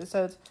up, but it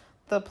says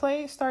the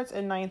play starts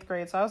in 9th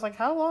grade. So I was like,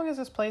 how long is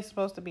this play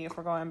supposed to be if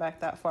we're going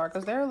back that far?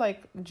 Because they're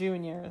like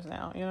juniors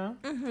now, you know?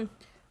 Mm-hmm.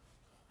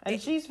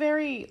 And she's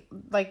very,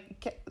 like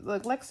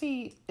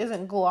Lexi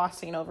isn't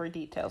glossing over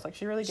details. Like,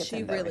 she really gets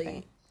into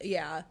everything.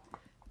 Yeah.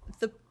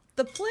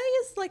 The play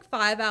is like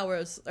 5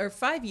 hours or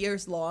 5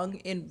 years long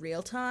in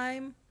real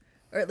time,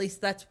 or at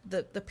least that's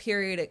the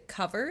period it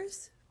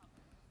covers.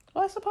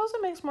 Well, I suppose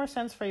it makes more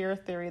sense for your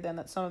theory then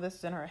that some of this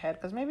is in her head,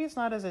 because maybe it's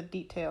not as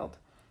detailed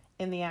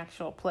in the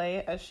actual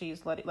play as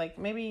she's letting, like,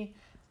 maybe,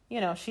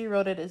 she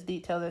wrote it as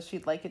detailed as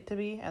she'd like it to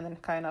be, and then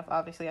kind of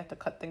obviously have to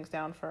cut things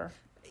down for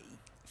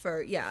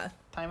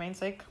timing's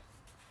sake.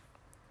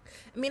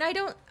 I mean,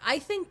 I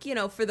think,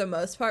 for the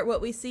most part, what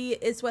we see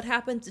is what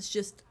happens. It's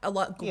just a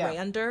lot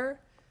grander.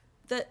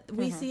 That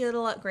we see it a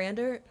lot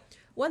grander.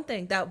 One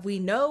thing that we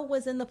know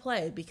was in the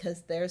play,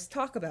 because there's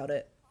talk about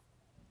it.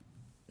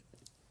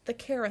 The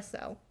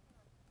carousel.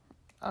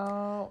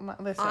 Oh,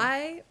 listen.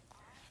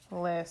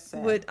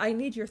 I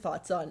need your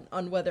thoughts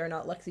on whether or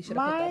not Lexi should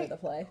have put that in the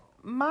play.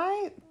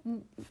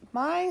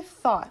 My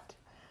thought,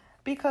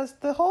 because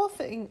the whole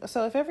thing,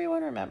 so if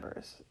everyone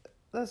remembers,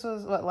 this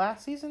was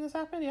last season this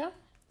happened, yeah?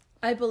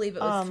 I believe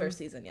it was first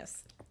season,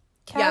 yes.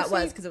 Cassie it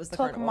was, because it was the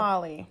took carnival.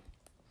 Molly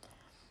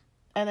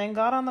and then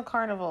got on the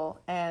carnival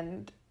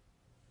and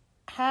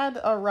had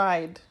a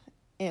ride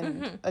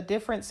in a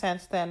different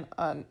sense than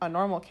a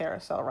normal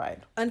carousel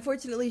ride.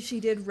 Unfortunately,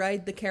 she did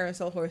ride the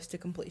carousel horse to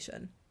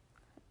completion.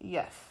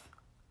 Yes.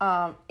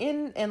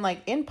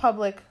 In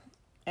public,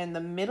 in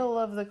the middle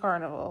of the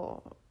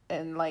carnival,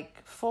 in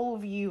full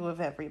view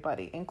of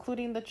everybody,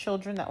 including the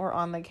children that were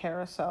on the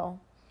carousel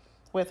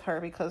with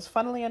her, because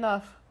funnily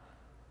enough,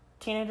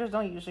 teenagers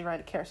don't usually ride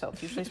a carousel.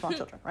 It's usually small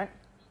children, right?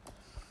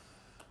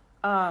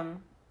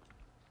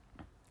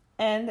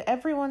 And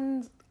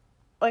everyone's,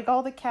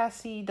 all the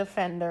Cassie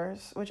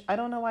defenders, which I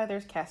don't know why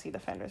there's Cassie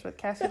defenders, but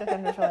Cassie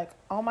defenders are like,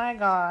 oh my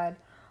God,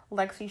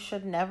 Lexi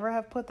should never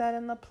have put that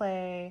in the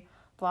play,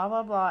 blah,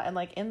 blah, blah. And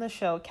in the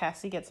show,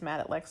 Cassie gets mad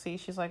at Lexi.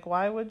 She's like,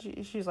 why would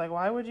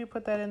you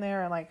put that in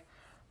there? And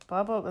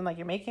blah, blah, and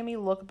you're making me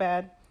look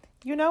bad.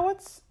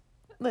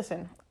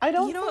 Listen, I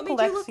don't think what made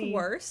you look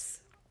worse?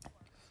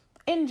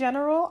 In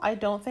general, I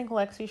don't think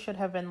Lexi should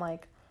have been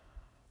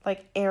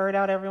like, aired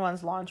out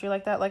everyone's laundry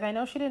like that. Like, I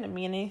know she didn't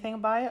mean anything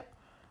by it,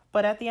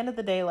 but at the end of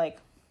the day, like,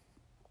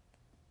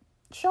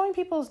 showing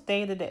people's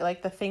day-to-day,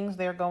 like, the things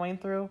they're going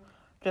through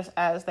just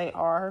as they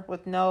are,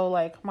 with no,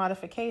 like,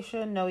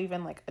 modification, no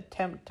even, like,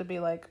 attempt to be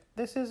like,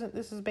 this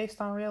is based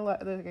on real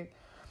life.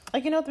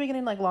 Like, you know, at the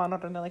beginning, like, Law and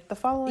Order, like, the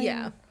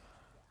following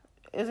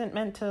isn't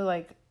meant to,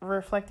 like,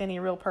 reflect any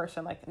real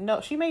person. Like, no,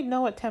 she made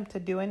no attempt to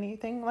do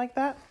anything like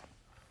that.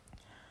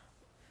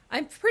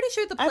 I'm pretty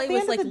sure the play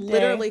was, like,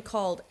 literally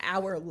called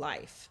Our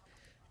Life.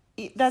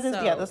 That's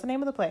the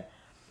name of the play.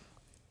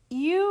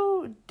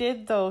 You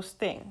did those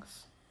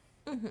things.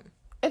 Mm-hmm.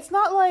 It's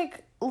not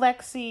like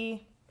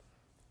Lexi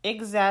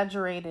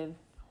exaggerated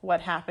what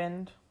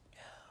happened.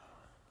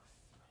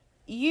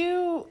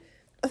 You,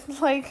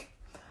 like...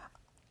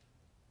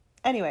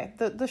 Anyway,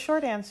 the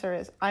short answer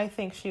is I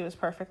think she was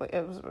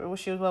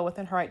she was well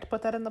within her right to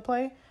put that in the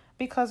play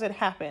because it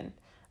happened.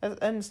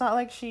 And it's not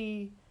like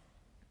it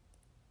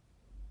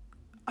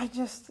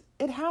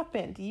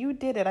happened. You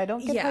did it. I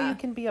don't get how you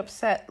can be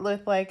upset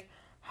with, like,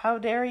 how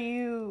dare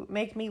you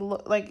make me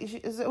look like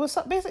it was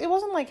basically, it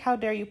wasn't like how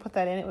dare you put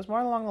that in. It was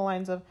more along the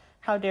lines of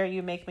how dare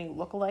you make me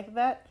look like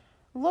that.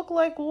 Look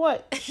like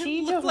what?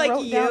 She just like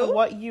wrote down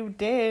what you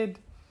did.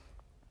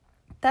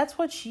 That's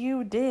what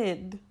you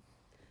did.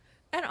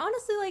 And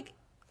honestly, like,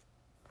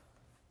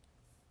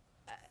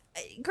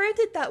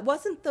 granted, that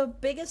wasn't the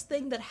biggest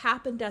thing that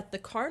happened at the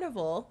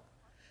carnival.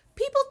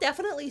 People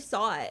definitely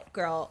saw it,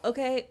 girl,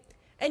 okay?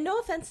 And no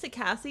offense to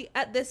Cassie,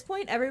 at this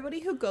point, everybody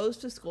who goes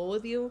to school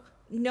with you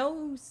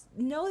know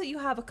that you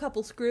have a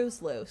couple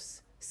screws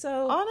loose.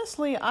 So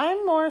honestly,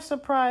 I'm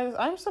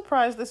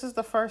surprised this is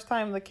the first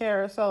time the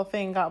carousel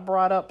thing got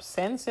brought up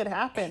since it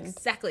happened.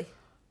 Exactly.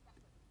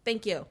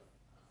 Thank you.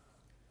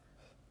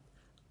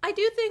 I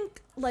do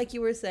think, like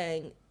you were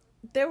saying,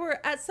 there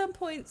were at some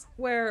points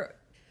where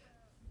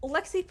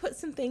Lexi put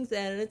some things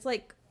in, and it's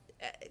like,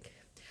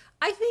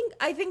 I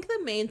think the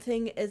main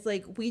thing is,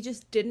 like, we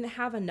just didn't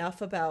have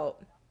enough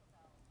about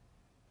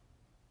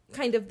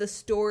kind of the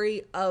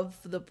story of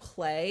the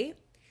play,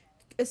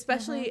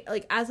 especially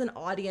like as an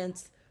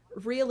audience.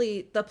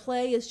 Really, the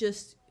play is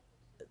just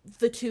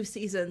the 2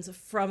 seasons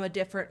from a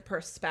different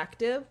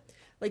perspective.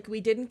 Like, we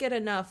didn't get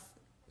enough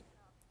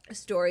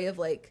story of,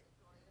 like,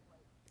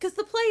 because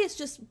the play is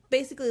just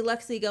basically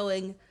Lexi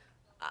going,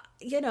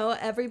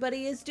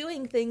 everybody is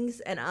doing things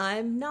and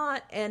I'm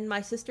not, and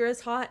my sister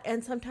is hot,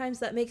 and sometimes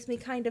that makes me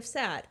kind of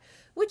sad,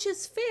 which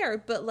is fair,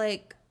 but,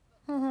 like,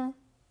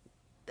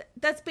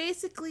 it's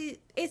basically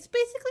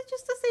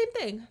just the same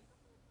thing.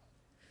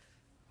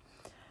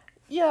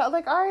 Yeah,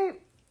 like, I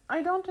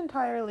don't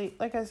entirely,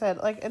 like I said,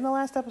 like, in the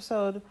last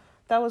episode,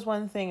 that was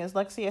one thing, is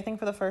Lexi, I think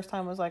for the first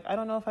time, was like, I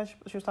don't know if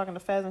she was talking to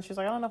Fez, and she's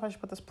like, I don't know if I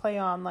should put this play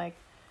on, like,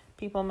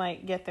 people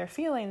might get their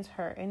feelings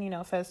hurt.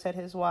 And, Fez said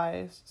his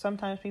wise,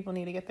 sometimes people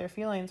need to get their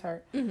feelings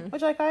hurt,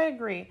 which, like, I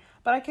agree.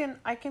 But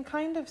I can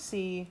kind of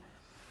see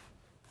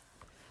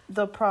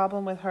the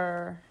problem with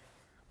her,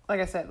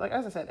 as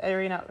I said,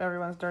 airing out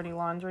everyone's dirty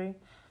laundry,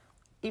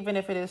 even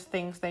if it is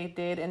things they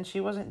did, and she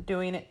wasn't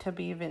doing it to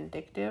be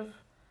vindictive.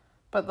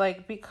 But,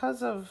 like,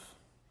 because of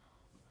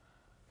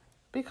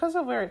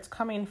where it's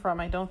coming from,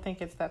 I don't think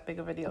it's that big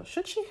of a deal.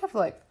 Should she have,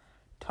 like,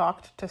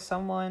 talked to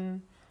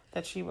someone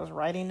that she was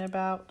writing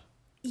about?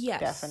 Yes.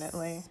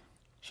 Definitely.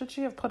 Should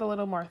she have put a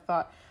little more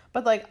thought?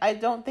 But, like, I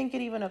don't think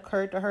it even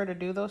occurred to her to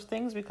do those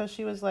things because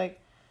she was, like,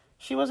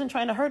 she wasn't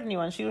trying to hurt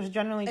anyone. She was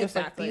generally just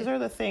like, these are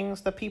the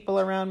things the people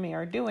around me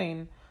are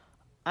doing.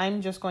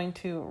 I'm just going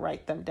to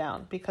write them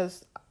down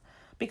because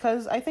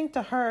I think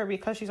to her,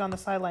 because she's on the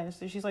sidelines,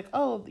 she's like,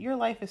 oh, your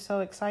life is so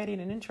exciting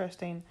and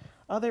interesting.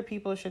 Other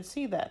people should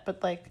see that.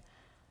 But, like,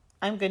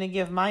 I'm going to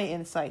give my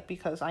insight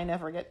because I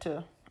never get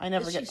to She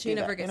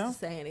never gets to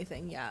say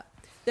anything, yeah.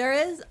 There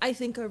is, I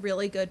think, a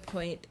really good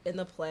point in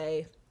the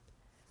play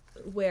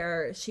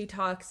where she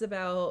talks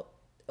about,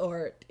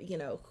 or,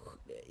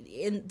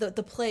 in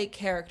the play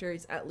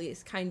characters at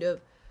least kind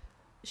of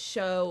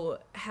show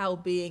how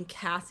being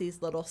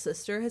Cassie's little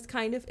sister has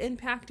kind of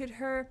impacted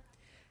her.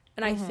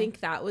 And I think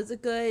that was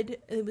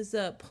it was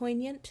a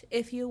poignant,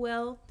 if you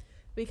will,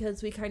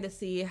 because we kind of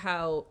see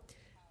how,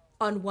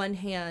 on one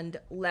hand,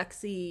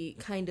 Lexi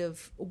kind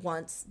of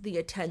wants the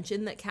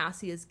attention that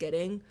Cassie is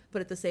getting,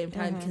 but at the same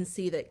time can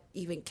see that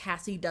even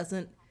Cassie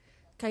doesn't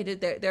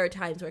there are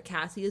times where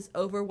Cassie is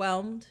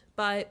overwhelmed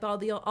by all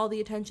the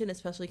attention,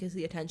 especially because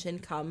the attention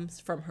comes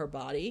from her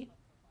body.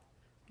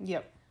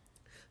 Yep.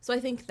 So I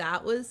think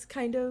that was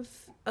kind of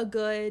a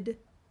good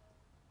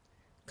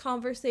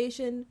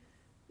conversation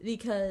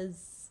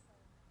because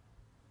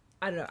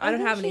I don't know. I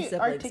don't have any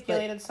siblings.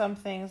 Articulated some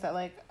things that,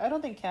 like, I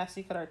don't think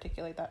Cassie could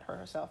articulate that for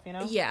herself,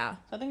 Yeah.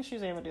 So I think she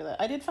was able to do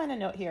that. I did find a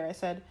note here. I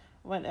said,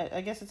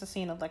 I guess it's a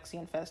scene of Lexi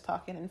and Fez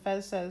talking, and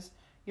Fez says,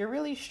 "You're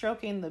really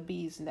stroking the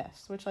bee's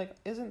nest," which, like,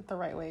 isn't the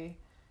right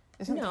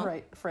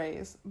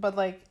phrase. But,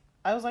 like,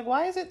 I was like,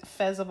 why is it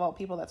Fez of all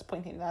people that's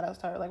pointing that out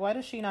to her? Like, why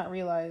does she not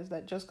realize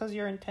that just because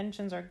your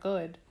intentions are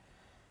good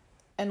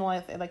and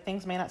like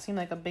things may not seem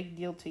like a big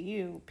deal to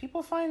you,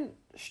 people find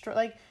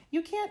like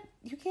you can't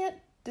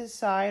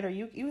decide, or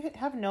you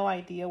have no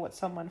idea what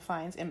someone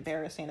finds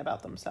embarrassing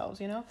about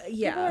themselves, you know?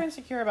 Yeah. People are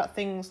insecure about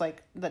things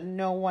like that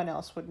no one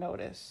else would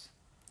notice.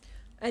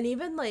 And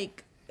even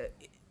like,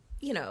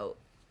 you know,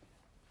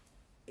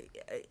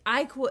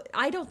 I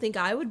don't think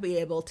I would be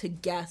able to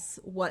guess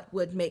what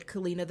would make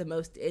Kalina the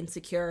most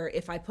insecure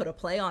if I put a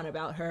play on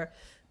about her.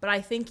 But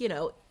I think, you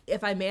know,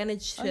 if I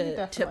manage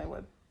to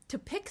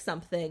pick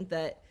something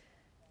that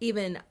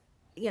even,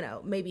 you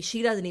know, maybe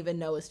she doesn't even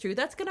know is true,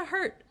 that's going to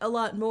hurt a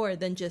lot more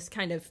than just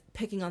kind of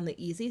picking on the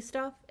easy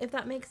stuff, if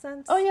that makes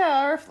sense. Oh,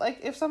 yeah, or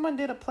if someone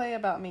did a play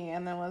about me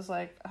and then was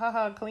like,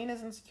 haha,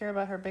 Kalina's insecure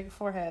about her big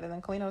forehead, and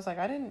then Kalina was like,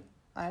 I didn't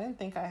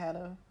think I had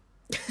a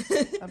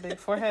big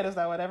forehead. Is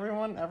that what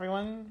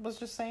everyone was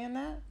just saying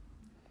that?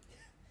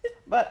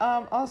 But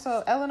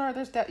also, Eleanor,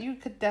 you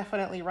could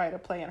definitely write a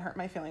play and hurt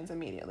my feelings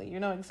immediately.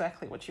 You know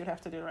exactly what you'd have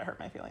to do to hurt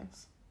my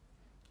feelings.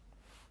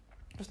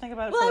 Just think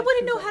about it. Well, I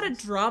wouldn't know how to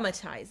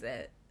dramatize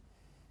it.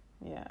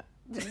 Yeah,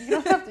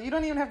 you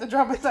don't even have to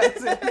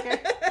dramatize it.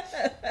 Okay?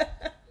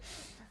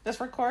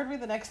 Just record me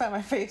the next time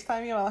I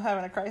FaceTime you while I'm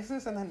having a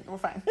crisis, and then we're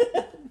fine.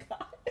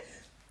 God.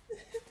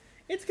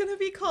 It's gonna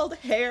be called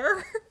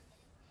Hair.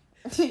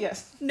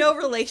 Yes. No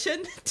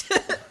relation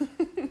to...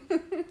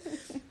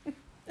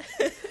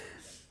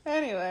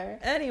 Anyway.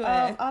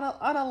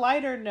 On a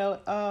lighter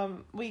note,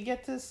 we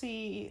get to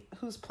see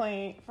who's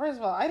playing. First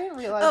of all, I didn't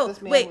realize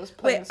this man was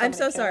playing. I'm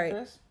so sorry.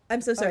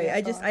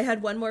 Yeah, I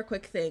had one more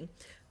quick thing.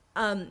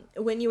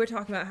 When you were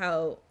talking about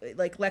how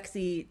like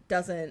Lexi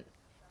doesn't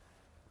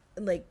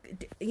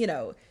like, you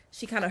know,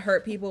 she kind of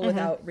hurt people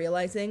without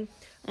realizing.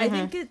 I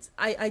think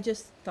I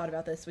just thought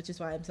about this, which is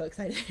why I'm so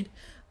excited.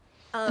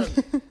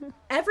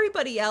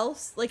 Everybody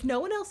else, like, no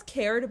one else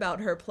cared about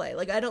her play.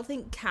 Like, I don't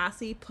think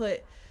Cassie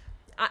put...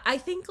 I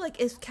think, like,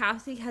 if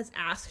Cassie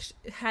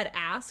had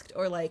asked,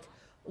 or, like,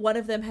 one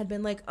of them had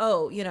been like,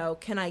 oh, you know,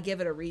 can I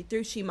give it a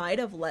read-through? She might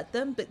have let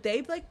them, but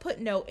they, like, put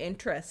no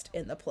interest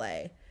in the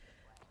play.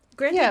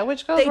 Granted, yeah,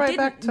 which goes right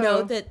back to... They didn't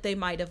know that they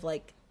might have,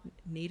 like,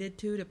 needed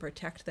to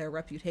protect their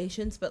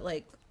reputations, but,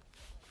 like...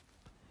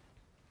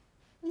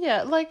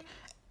 Yeah, like...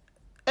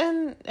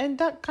 And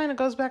that kind of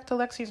goes back to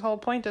Lexi's whole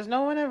point, is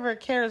no one ever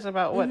cares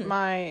about what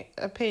my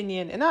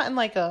opinion, and not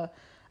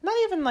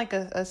even like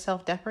a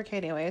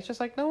self-deprecating way. It's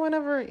just like no one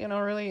ever, you know,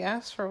 really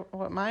asked for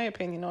what my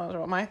opinion was or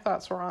what my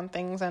thoughts were on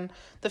things. And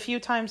the few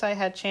times I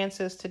had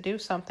chances to do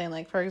something,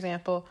 like, for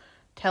example,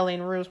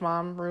 telling Rue's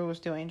mom Rue was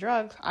doing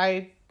drugs,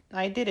 I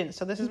didn't.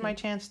 So this is my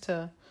chance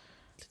to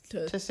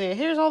say,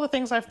 here's all the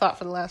things I've thought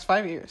for the last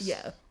 5 years.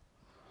 Yeah.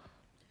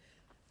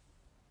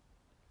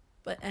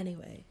 But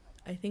anyway,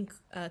 I think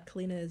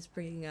Kalina is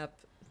bringing up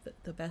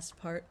the best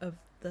part of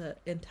the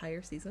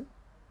entire season.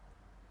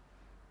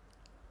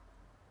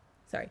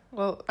 Sorry.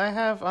 Well, I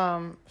have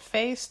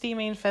Faye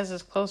steaming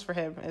Fez's clothes for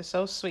him is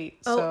so sweet.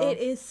 Oh, it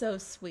is so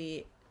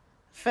sweet.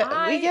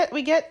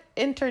 We get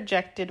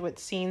interjected with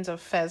scenes of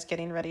Fez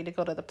getting ready to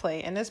go to the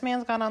play, and this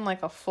man's got on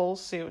like a full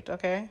suit.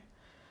 Okay.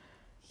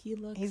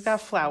 He's got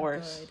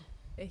flowers. So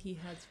good. He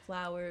has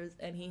flowers,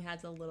 and he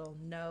has a little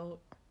note.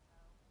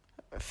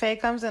 Faye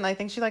comes in. I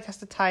think she like has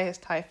to tie his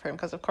tie for him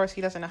because, of course, he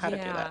doesn't know how to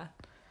do that.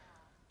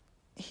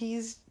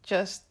 He's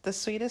just the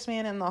sweetest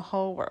man in the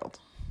whole world.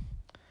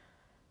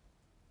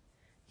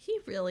 He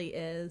really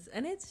is,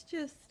 and it's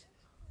just.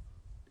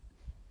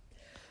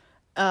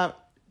 And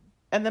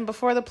then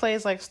before the play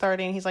is like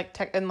starting, he's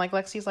like, and like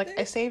Lexi's like,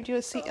 I saved you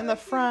a seat in the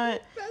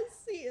front. The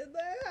best seat in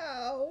the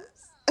house.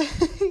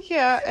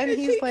 Yeah, and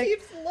he's like, he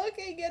keeps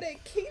looking, and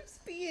it keeps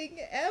being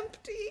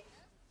empty.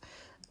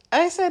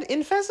 I said,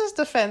 in Fez's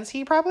defense,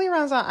 he probably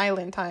runs on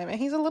island time, and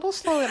he's a little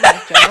slow in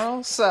life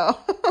general. So,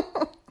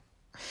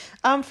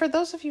 for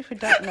those of you who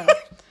don't know.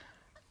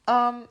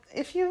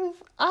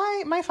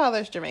 My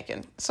father's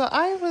Jamaican. So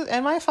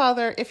my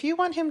father, if you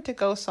want him to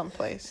go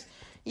someplace,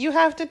 you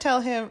have to tell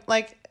him,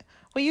 like,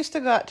 we used to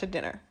go out to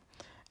dinner.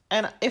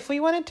 And if we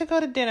wanted to go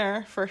to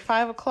dinner for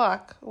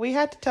 5:00, we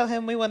had to tell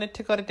him we wanted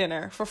to go to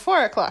dinner for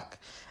 4:00.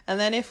 And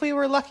then if we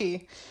were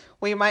lucky,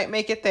 we might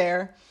make it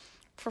there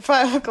for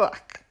 5:00.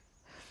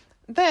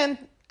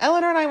 Then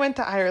Eleanor and I went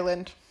to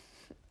Ireland.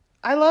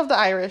 I love the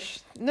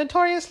Irish.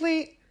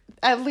 Notoriously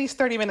at least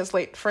 30 minutes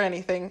late for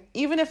anything.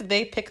 Even if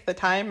they pick the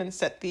time and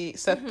set the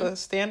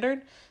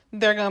standard,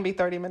 they're going to be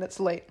 30 minutes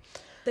late.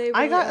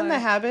 I got in the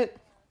habit.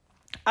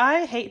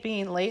 I hate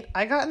being late.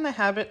 I got in the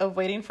habit of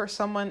waiting for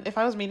someone. If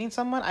I was meeting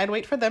someone, I'd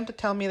wait for them to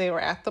tell me they were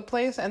at the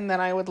place, and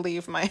then I would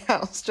leave my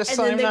house so I'm not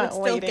waiting. And then they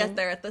would still get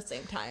there at the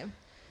same time.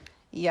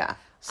 Yeah.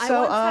 So, I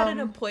once had an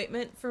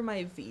appointment for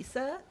my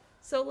visa.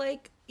 So,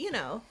 like, you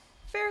know,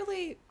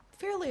 fairly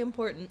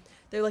important.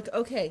 They're like,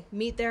 okay,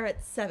 meet there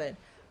at 7.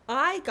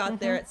 I got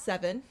there at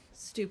 7,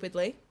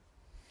 stupidly.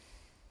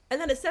 And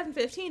then at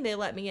 7:15, they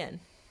let me in.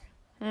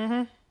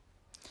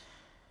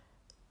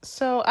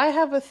 So I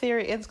have a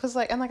theory. It's because,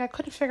 like, I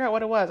couldn't figure out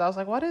what it was. I was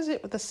like, what is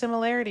it with the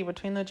similarity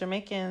between the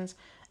Jamaicans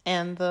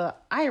and the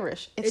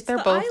Irish? They're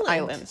both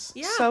islands.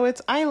 Yeah. So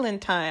it's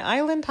island time.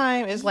 Island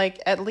time is,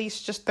 like, at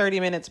least just 30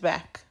 minutes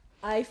back.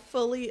 I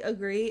fully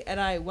agree,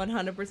 and I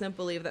 100%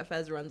 believe that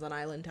Fez runs on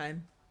island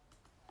time.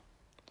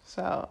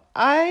 So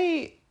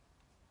I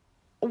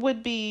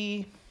would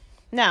be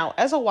now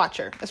as a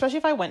watcher, especially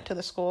if I went to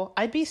the school,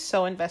 I'd be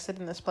so invested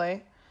in this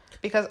play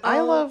because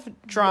I love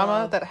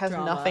drama that has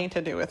nothing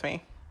to do with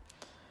me.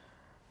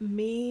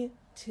 Me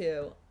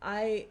too.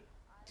 I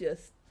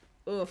just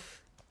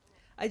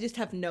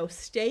have no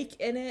stake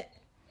in it.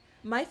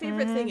 My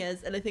favorite thing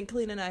is, and I think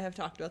Kalina and I have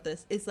talked about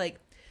this, is like,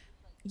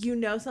 you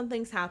know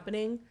something's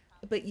happening,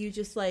 but you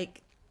just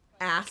like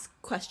ask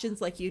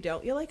questions like you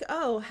don't. You're like,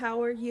 oh,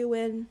 how are you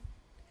in?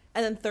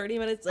 And then 30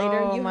 minutes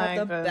later, you have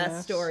the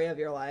best story of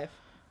your life.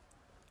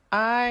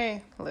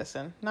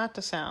 Listen, not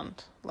to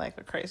sound like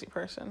a crazy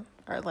person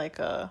or like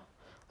an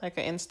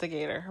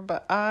instigator,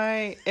 but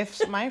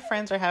if my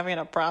friends are having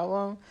a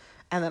problem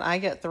and then I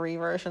get 3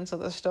 versions of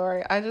the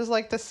story, I just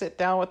like to sit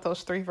down with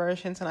those 3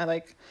 versions and I'm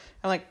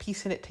like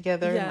piecing it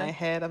together in my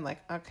head. I'm like,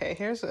 okay,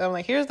 here's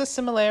the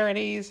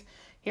similarities.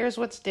 Here's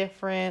what's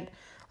different.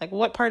 Like,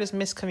 what part is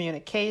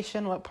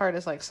miscommunication? What part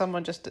is like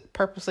someone just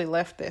purposely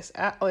left this?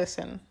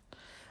 Listen,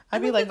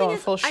 I'd be like going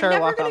full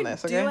Sherlock on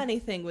this. Okay, I'm never gonna do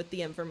anything with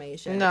the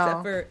information. No,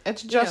 except for,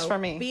 it's just for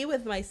me. Be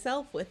with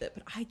myself with it,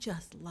 but I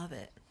just love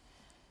it.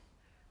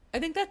 I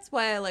think that's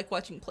why I like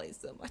watching plays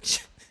so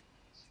much.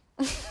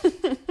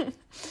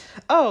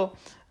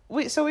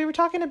 We were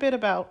talking a bit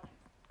about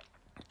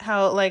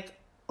how like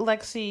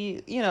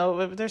Lexi,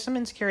 there's some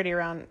insecurity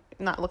around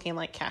not looking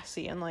like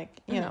Cassie, and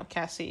like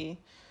Cassie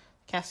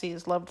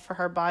is loved for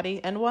her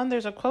body. And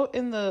there's a quote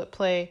in the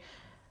play,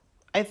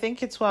 I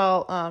think it's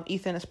while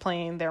Ethan is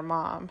playing their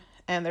mom,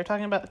 and they're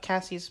talking about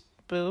Cassie's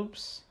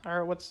boobs,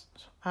 or I don't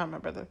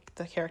remember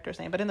the character's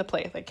name, but in the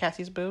play, like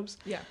Cassie's boobs.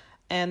 Yeah.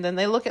 And then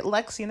they look at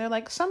Lexi and they're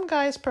like, some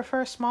guys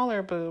prefer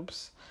smaller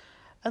boobs.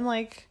 And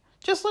like,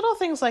 just little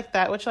things like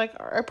that, which like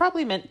are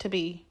probably meant to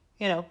be,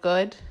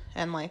 good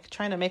and like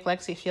trying to make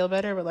Lexi feel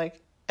better. But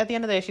like at the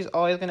end of the day, she's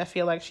always going to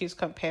feel like she's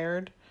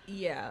compared.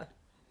 Yeah.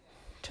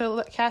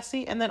 To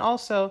Cassie. And then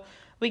also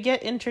we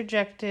get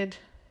interjected.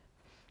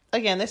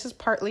 Again, this is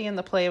partly in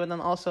the play, but then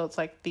also it's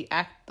like the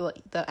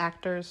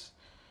actors.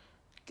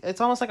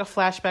 It's almost like a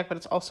flashback, but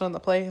it's also in the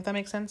play, if that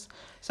makes sense.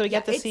 So we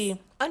get to see.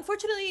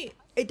 Unfortunately,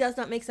 it does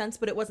not make sense,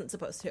 but it wasn't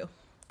supposed to.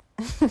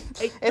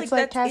 It's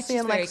like Cassie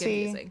and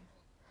Lexi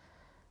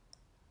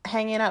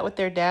hanging out with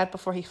their dad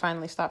before he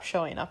finally stopped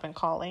showing up and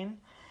calling.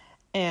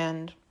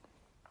 And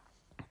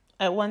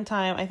at one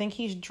time, I think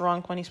he's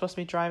drunk when he's supposed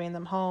to be driving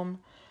them home.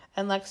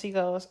 And Lexi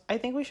goes, I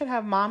think we should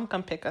have Mom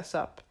come pick us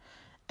up.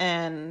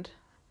 And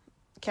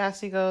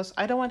Cassie goes,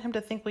 I don't want him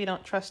to think we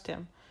don't trust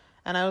him.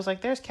 And I was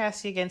like, there's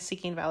Cassie again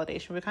seeking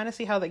validation. We kind of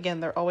see how,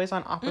 again, they're always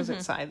on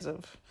opposite sides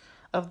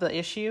of the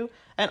issue.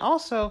 And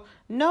also,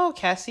 no,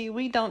 Cassie,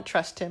 we don't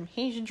trust him.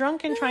 He's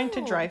drunk and trying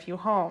to drive you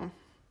home.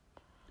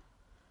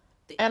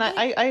 And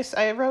I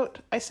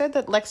said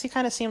that Lexi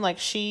kind of seemed like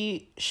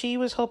she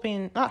was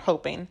not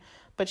hoping,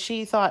 but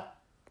she thought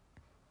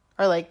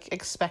or like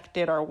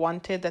expected or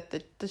wanted that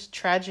this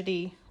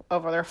tragedy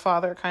of their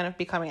father kind of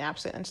becoming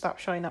absent and stop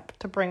showing up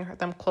to bring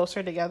them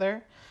closer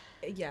together.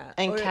 Yeah.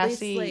 And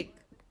Cassie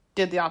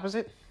did the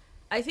opposite.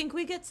 I think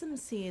we get some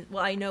scenes.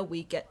 Well, I know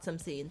we get some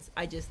scenes.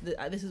 This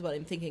is what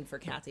I'm thinking for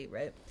Cassie,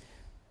 right?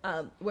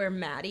 Where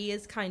Maddie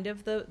is kind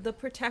of the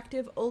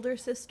protective older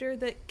sister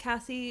that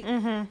Cassie.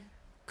 Mm-hmm.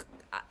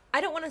 I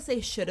don't want to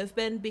say should have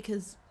been,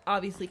 because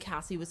obviously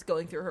Cassie was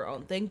going through her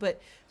own thing,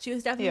 but she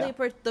was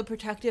definitely the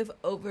protective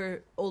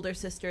older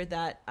sister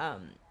that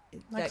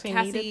that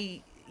Cassie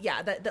needed.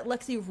 Yeah, that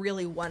Lexi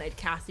really wanted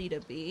Cassie to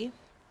be.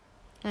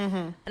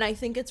 Mm-hmm. And I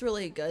think it's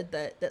really good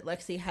that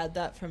Lexi had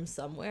that from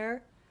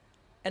somewhere.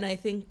 And I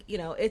think,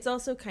 it's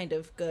also kind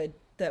of good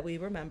that we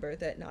remember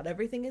that not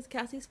everything is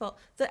Cassie's fault.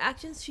 The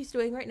actions she's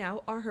doing right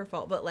now are her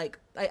fault. But, like,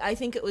 I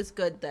think it was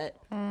good that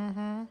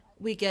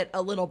we get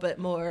a little bit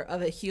more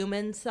of a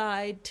human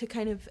side to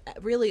kind of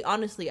really,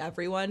 honestly,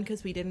 everyone,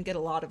 because we didn't get a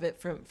lot of it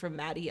from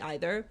Maddie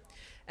either.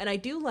 And I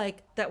do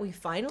like that we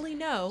finally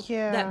know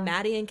that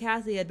Maddie and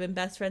Cassie had been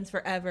best friends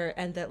forever,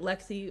 and that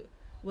Lexi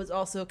was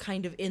also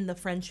kind of in the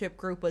friendship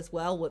group as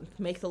well, which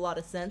makes a lot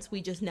of sense.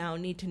 We just now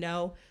need to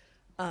know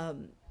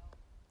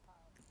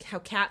how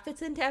Kat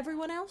fits into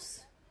everyone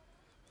else.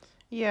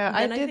 Yeah,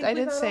 I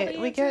did say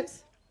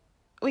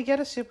we get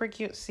a super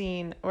cute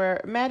scene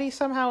where Maddie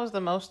somehow is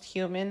the most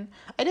human.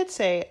 I did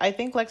say I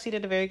think Lexi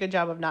did a very good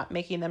job of not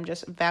making them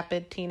just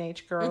vapid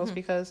teenage girls,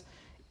 because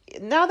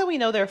now that we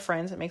know they're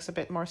friends, it makes a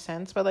bit more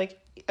sense. But like,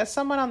 as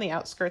someone on the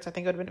outskirts, I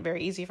think it would have been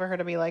very easy for her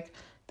to be like,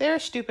 they're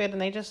stupid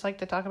and they just like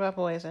to talk about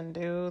boys and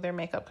do their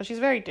makeup, because she's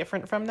very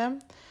different from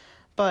them.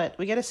 But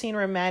we get a scene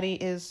where Maddie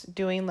is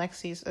doing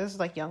Lexi's, this is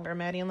like younger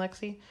Maddie and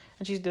Lexi,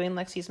 and she's doing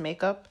Lexi's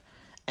makeup,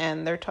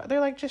 and they're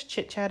like just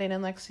chit-chatting,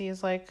 and Lexi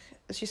is like,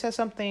 she says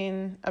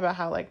something about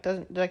how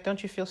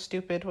don't you feel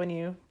stupid when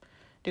you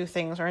do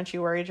things, or aren't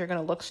you worried you're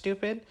going to look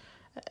stupid?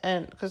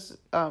 And because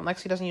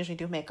Lexi doesn't usually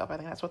do makeup, I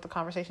think that's what the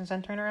conversation's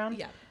centering around.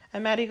 Yeah.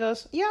 And Maddie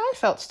goes, yeah, I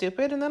felt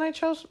stupid, and then I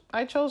chose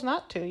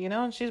not to,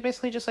 and she's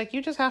basically just like,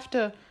 you just have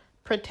to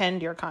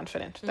pretend you're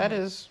confident.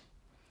 Mm-hmm.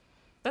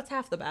 That's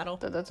half the battle.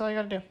 That's all you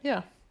gotta do.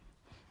 Yeah.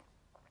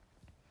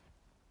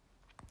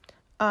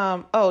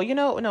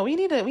 No, we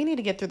need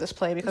to get through this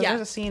play because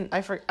there's a scene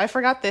I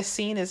forgot this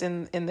scene is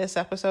in this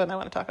episode and I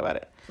want to talk about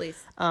it.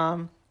 Please.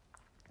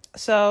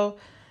 So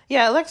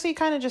yeah, Lexi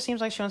kind of just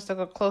seems like she wants to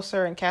go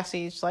closer, and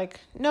Cassie's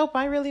like, nope,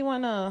 I really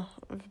want to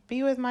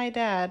be with my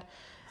dad.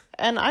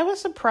 And I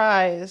was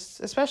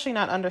surprised, especially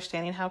not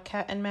understanding how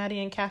Kat and Maddie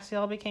and Cassie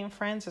all became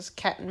friends, as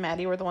Kat and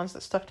Maddie were the ones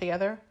that stuck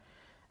together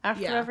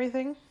after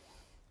everything.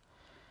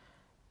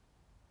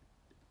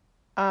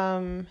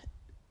 And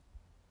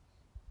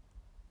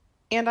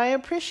I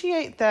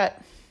appreciate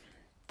that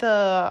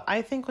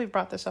I think we've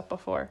brought this up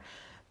before,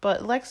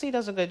 but Lexi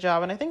does a good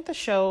job, and I think the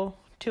show,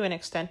 to an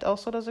extent,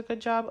 also does a good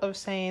job of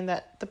saying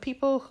that the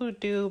people who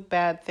do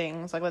bad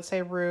things, like let's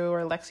say Rue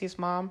or Lexi's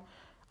mom,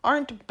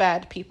 aren't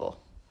bad people.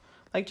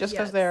 Like just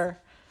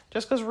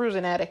because Rue's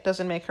an addict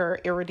doesn't make her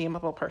an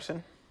irredeemable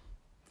person.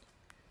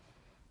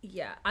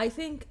 Yeah, I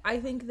think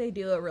they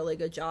do a really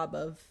good job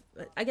of,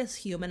 I guess,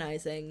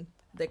 humanizing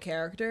the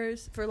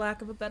characters, for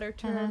lack of a better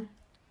term. Mm-hmm.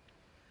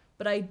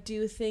 But I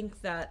do think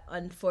that,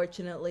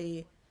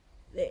 unfortunately,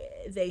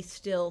 they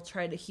still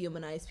try to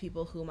humanize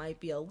people who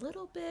might be a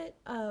little bit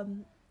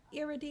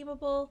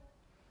irredeemable.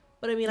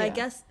 But I mean, I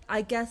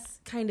guess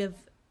kind of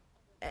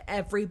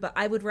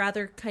I would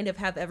rather kind of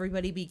have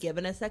everybody be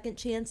given a second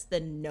chance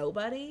than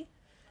nobody.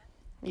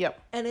 Yep.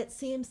 And it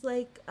seems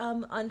like,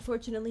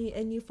 unfortunately,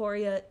 in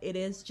Euphoria, it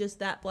is just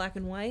that black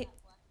and white.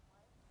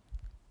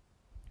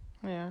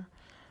 Yeah.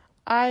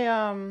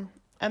 And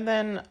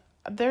then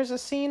there's a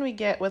scene we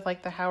get with,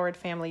 like, the Howard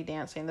family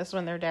dancing. This is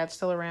when their dad's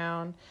still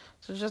around.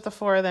 So it's just the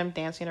four of them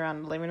dancing around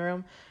in the living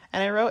room.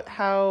 And I wrote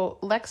how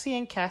Lexi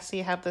and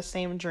Cassie have the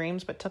same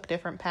dreams but took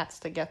different paths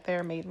to get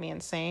there, made me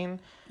insane.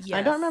 Yes.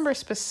 I don't remember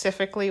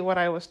specifically what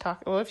I was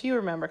talking... Well, if you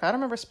remember, I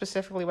don't remember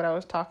specifically what I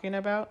was talking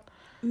about.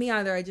 Me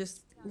either. I just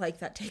like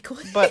that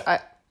takeaway.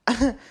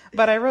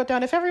 But I wrote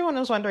down, if everyone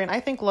was wondering, I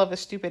think love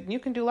is stupid and you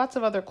can do lots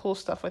of other cool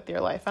stuff with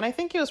your life. And I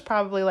think it was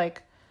probably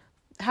like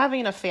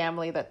having a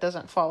family that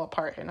doesn't fall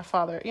apart and a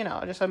father,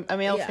 just a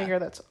male figure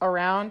that's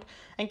around.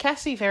 And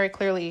Cassie very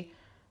clearly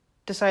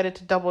decided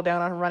to double down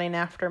on running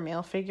after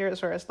male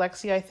figures, whereas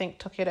Lexi, I think,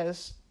 took it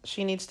as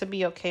she needs to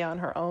be okay on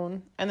her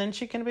own and then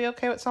she can be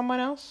okay with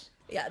someone else.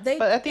 Yeah,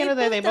 but at the end of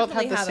the day, they both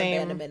have the same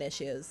abandonment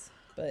issues.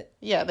 But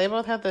yeah, they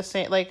both have the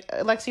same, like,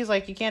 Lexi's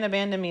like, you can't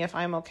abandon me if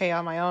I'm okay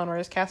on my own,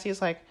 whereas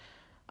Cassie's like,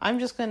 I'm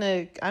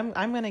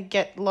gonna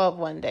get love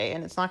one day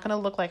and it's not gonna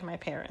look like my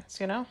parents,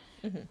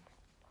 Mm-hmm.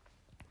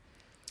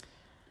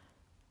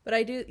 But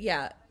I do,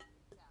 yeah.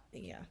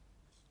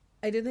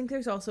 I do think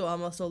there's also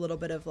almost a little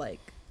bit of,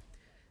 like,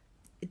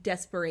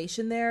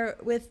 desperation there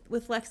with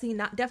Lexi.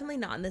 Definitely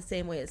not in the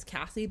same way as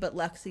Cassie, but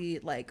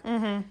Lexi, like,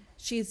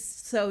 she's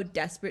so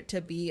desperate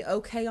to be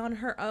okay on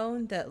her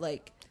own that,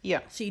 like,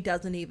 she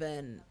doesn't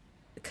even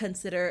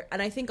consider.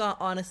 And I think,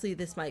 honestly,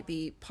 this might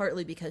be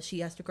partly because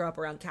she has to grow up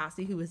around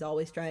Cassie, who is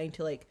always trying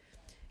to, like,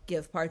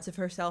 give parts of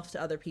herself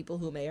to other people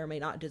who may or may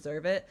not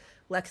deserve it.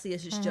 Lexi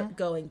is just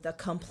going the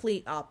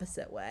complete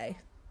opposite way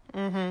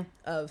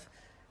of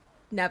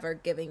never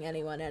giving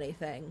anyone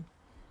anything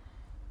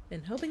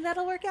and hoping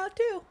that'll work out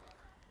too.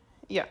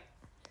 Yeah.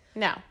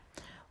 Now,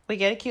 we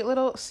get a cute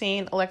little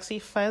scene.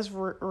 Lexi, Fez,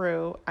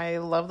 Rue. I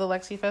love the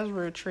Lexi, Fez,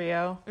 Rue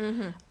trio.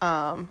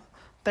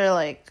 They're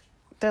like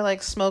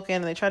smoking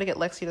and they try to get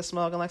Lexi to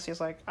smoke, and Lexi's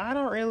like, I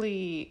don't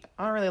really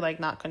like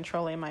not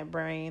controlling my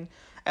brain.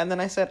 And then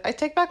I said, I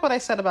take back what I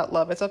said about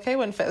love. It's okay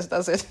when Fez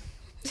does it.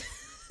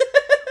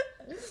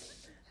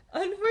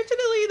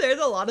 Unfortunately,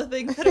 there's a lot of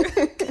things that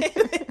are okay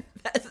when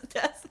Fez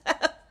does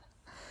that.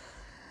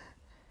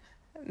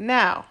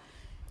 Now,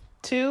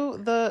 to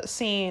the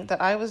scene that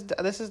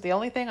this is the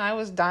only thing I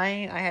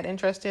had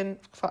interest in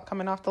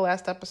coming off the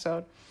last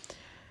episode.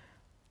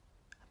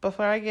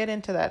 Before I get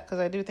into that, because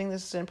I do think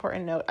this is an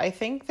important note, I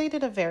think they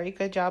did a very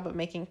good job of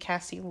making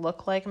Cassie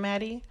look like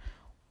Maddie,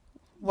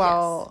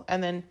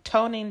 and then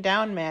toning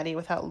down Maddie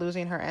without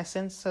losing her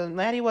essence. So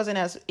Maddie wasn't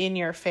as in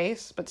your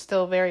face, but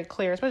still very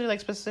clear, especially like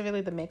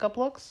specifically the makeup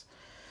looks.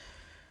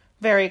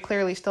 Very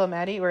clearly still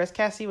Maddie, whereas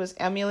Cassie was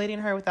emulating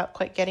her without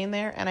quite getting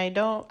there. And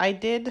I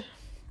did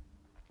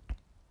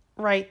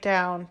write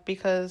down,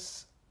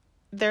 because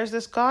there's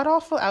this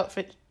god-awful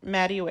outfit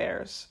Maddie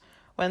wears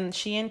when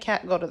she and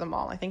Kat go to the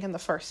mall, I think in the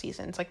first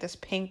season. It's like this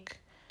pink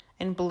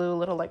and blue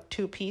little, like,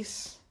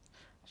 two-piece,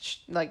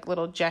 like,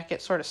 little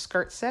jacket sort of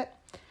skirt set.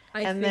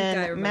 I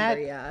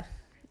remember.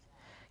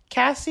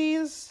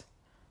 Cassie's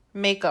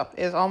makeup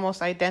is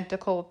almost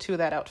identical to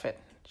that outfit.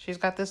 She's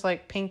got this,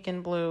 like, pink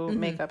and blue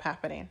makeup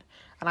happening.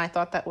 And I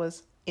thought that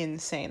was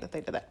insane that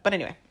they did that. But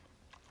anyway,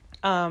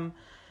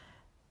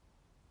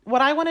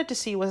 what I wanted to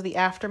see was the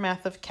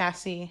aftermath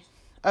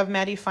of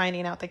Maddie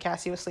finding out that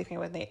Cassie was sleeping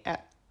with Nate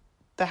at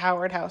the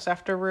Howard house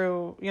after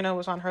Rue,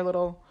 was on her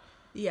little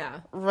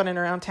running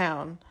around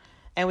town.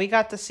 And we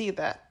got to see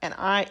that. And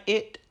I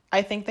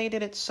think they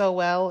did it so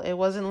well. It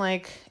wasn't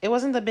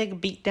the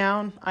big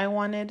beatdown I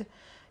wanted.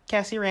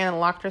 Cassie ran and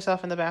locked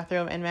herself in the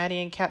bathroom, and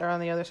Maddie and Kat are on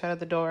the other side of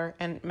the door,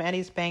 and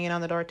Maddie's banging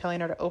on the door,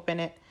 telling her to open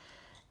it.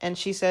 and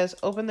she says,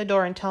 "Open the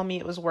door and tell me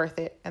it was worth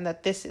it, and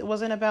that this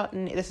isn't about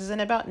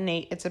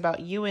Nate. It's about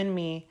you and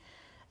me."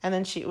 And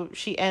then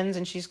she ends,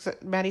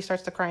 and Maddie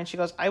starts to cry, and she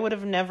goes, "I would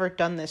have never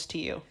done this to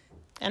you."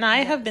 And I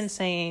have been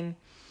saying,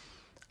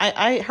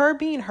 her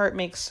being hurt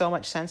makes so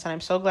much sense, and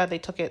I'm so glad they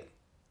took it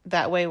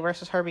that way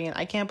versus her being,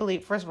 I can't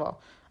believe, first of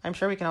all, I'm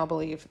sure we can all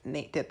believe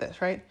Nate did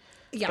this, right?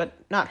 Yeah. But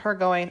not her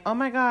going, "Oh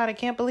my God, I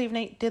can't believe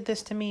Nate did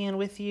this to me and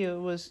with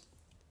you."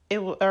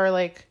 Or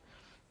like,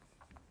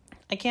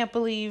 "I can't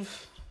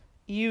believe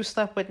you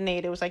slept with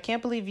Nate." It was, "I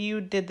can't believe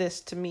you did this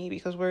to me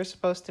because we're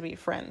supposed to be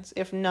friends,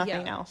 if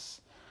nothing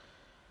else."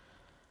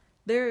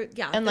 They're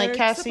like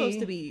Cassie, supposed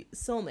to be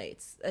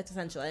soulmates,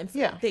 essentially. And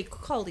they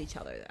called each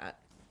other that,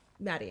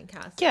 Maddie and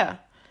Cassie. Yeah.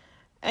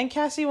 And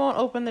Cassie won't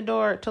open the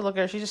door to look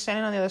at her. She's just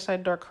standing on the other side of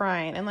the door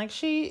crying. And like,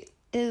 she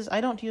is,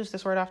 I don't use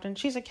this word often,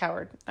 she's a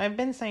coward. I've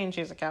been saying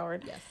she's a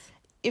coward. Yes.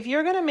 If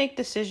you're going to make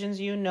decisions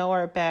you know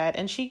are bad,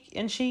 and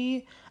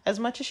she,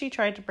 as much as she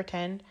tried to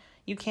pretend,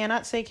 you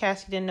cannot say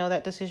Cassie didn't know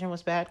that decision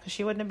was bad, because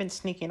she wouldn't have been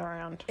sneaking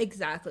around.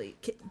 Exactly.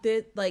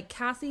 Like,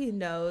 Cassie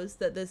knows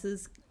that this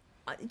is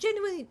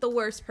genuinely the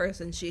worst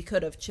person she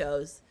could have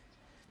chose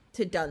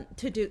to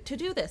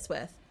do this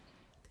with.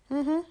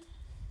 Mm-hmm.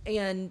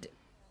 And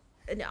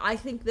I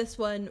think this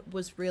one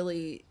was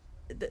really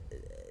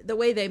the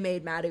way they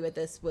made Maddie with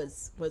this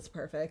was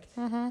perfect.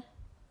 Mm-hmm.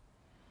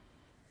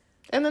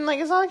 And then, like,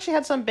 it's not like she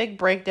had some big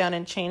breakdown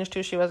and changed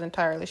who she was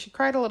entirely. She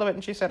cried a little bit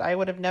and she said, "I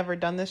would have never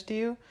done this to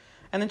you."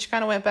 And then she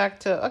kind of went back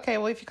to, "Okay,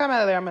 well, if you come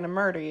out of there, I'm going to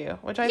murder you,"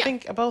 which I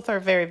think both are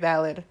very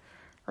valid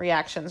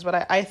reactions.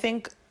 But I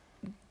think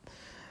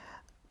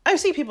I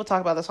see people talk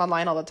about this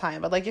online all the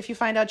time. But like, if you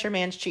find out your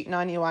man's cheating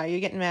on you, why are you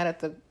getting mad at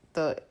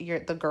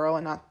the girl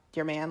and not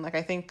your man? Like,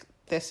 I think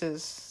this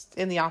is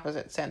in the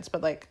opposite sense.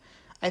 But like,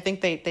 I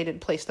think they didn't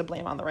place the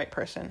blame on the right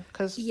person.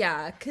 Because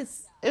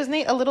is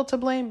Nate a little to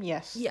blame?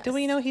 Yes. Do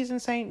we know he's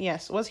insane?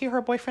 Yes. Was he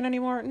her boyfriend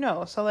anymore?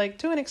 No. So like,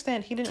 to an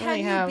extent, he didn't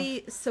really have. Can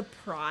you be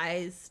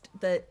surprised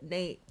that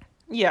Nate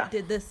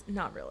did this?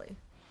 Not really.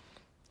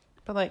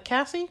 But like,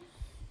 Cassie,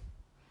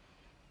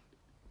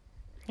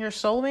 your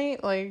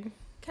soulmate, like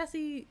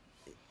Cassie,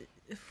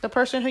 the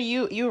person who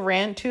you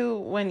ran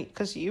to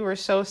because you were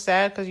so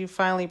sad because you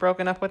finally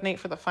broken up with Nate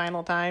for the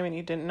final time and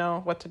you didn't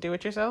know what to do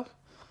with yourself.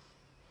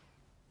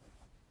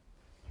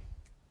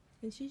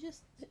 And she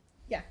just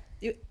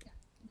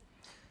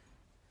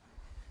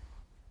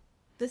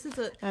This is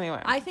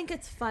anyway. I think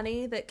it's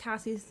funny that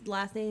Cassie's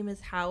last name is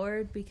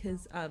Howard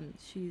because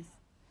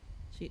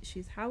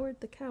she's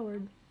Howard the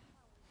Coward.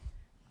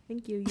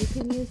 Thank you. You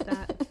can use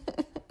that.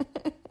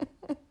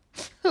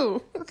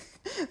 Who?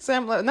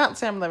 Not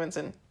Sam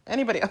Levinson.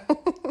 Anybody else?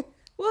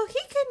 Well, he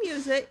can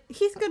use it.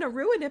 He's gonna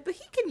ruin it, but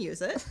he can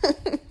use it.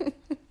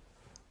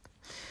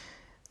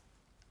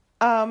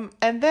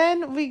 And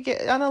then we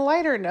get on a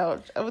lighter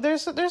note.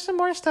 There's some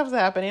more stuff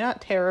happening.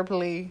 Not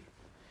terribly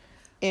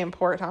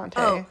important.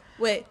 Oh,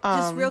 wait,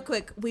 just real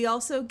quick. We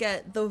also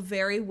get the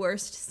very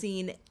worst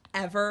scene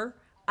ever.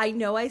 I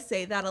know I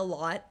say that a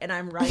lot, and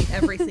I'm right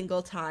every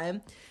single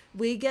time.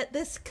 We get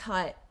this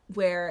cut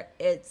where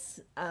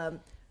it's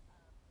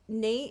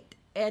Nate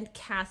and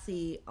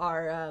Cassie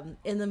are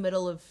in the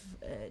middle of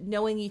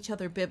knowing each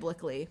other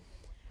biblically.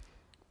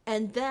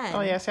 And then...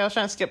 Oh, yeah, see, I was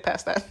trying to skip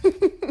past that.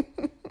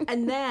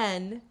 And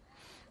then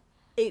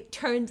it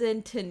turns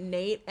into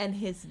Nate and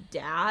his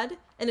dad,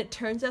 and it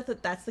turns out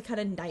that that's the kind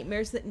of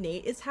nightmares that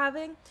Nate is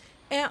having.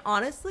 And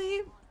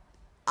honestly,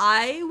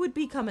 I would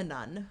become a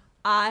nun.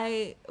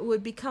 I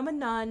would become a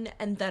nun,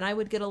 and then I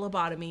would get a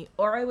lobotomy,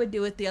 or I would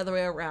do it the other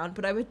way around,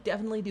 but I would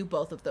definitely do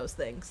both of those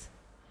things.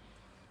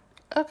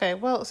 Okay,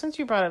 well, since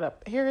you brought it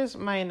up, here's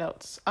my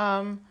notes.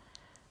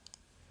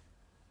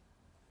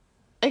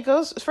 It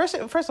goes first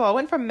of all, I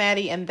went from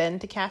Maddie and then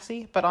to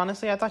Cassie, but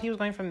honestly, I thought he was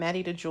going from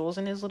Maddie to Jules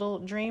in his little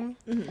dream.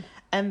 Mm-hmm.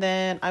 And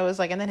then I was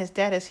like, and then his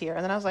dad is here.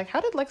 And then I was like,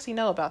 how did Lexi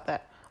know about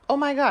that? Oh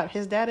my God,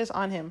 his dad is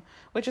on him,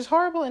 which is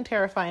horrible and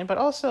terrifying, but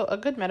also a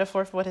good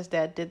metaphor for what his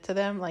dad did to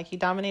them. Like, he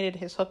dominated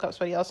his hookups,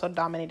 but he also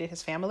dominated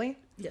his family.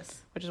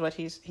 Yes. Which is what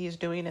he's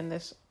doing in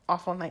this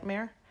awful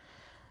nightmare.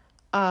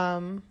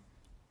 And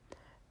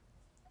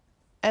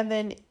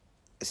then,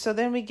 so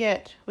then we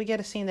get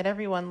a scene that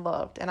everyone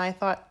loved, and I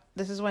thought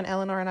this is when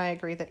Eleanor and I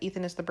agree that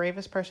Ethan is the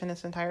bravest person in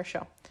this entire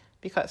show,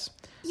 because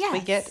we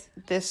get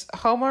this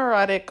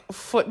homoerotic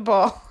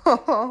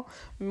football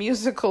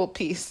musical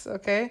piece,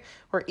 okay,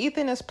 where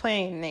Ethan is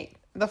playing Nate.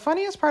 The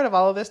funniest part of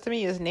all of this to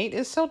me is Nate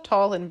is so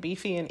tall and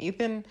beefy, and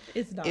Ethan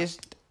is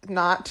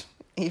not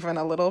even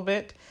a little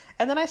bit.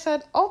 And then I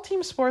said, all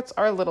team sports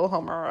are a little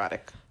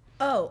homoerotic.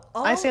 Oh,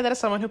 I say that as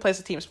someone who plays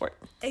a team sport.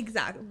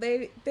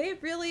 Exactly. They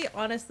really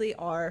honestly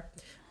are.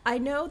 I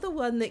know the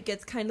one that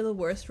gets kind of the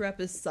worst rep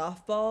is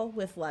softball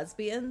with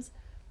lesbians.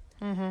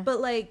 Mm-hmm. But,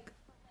 like,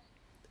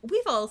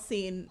 we've all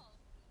seen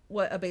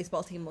what a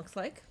baseball team looks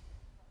like.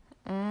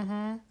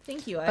 Mm-hmm.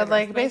 Thank you. But,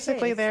 like,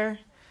 basically they're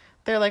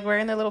They're like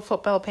wearing their little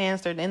football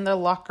pants. They're in their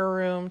locker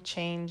room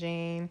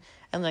changing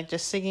and like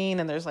just singing.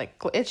 And there's like,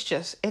 it's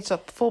a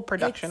full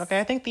production. Okay.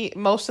 I think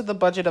most of the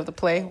budget of the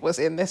play was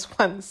in this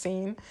one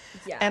scene.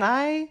 Yeah. And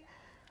I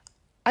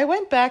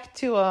went back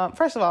to,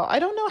 first of all, I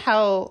don't know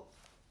how,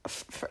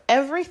 for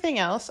everything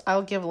else,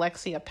 I'll give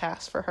Lexi a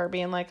pass for her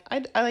being like,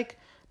 I like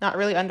not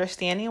really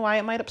understanding why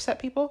it might upset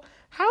people.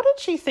 How did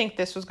she think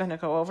this was going to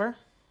go over?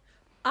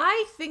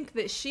 I think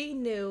that she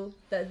knew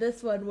that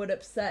this one would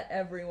upset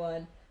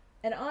everyone.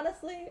 And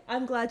honestly,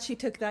 I'm glad she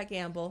took that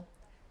gamble.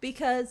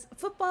 Because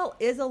football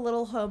is a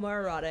little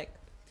homoerotic.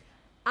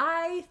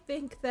 I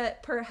think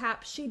that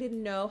perhaps she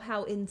didn't know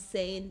how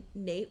insane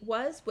Nate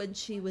was when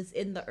she was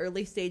in the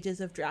early stages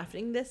of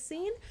drafting this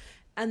scene.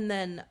 And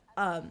then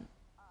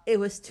it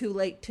was too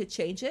late to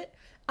change it.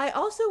 I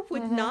also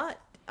would not,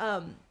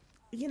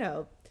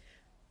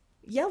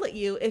 yell at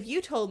you if you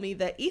told me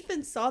that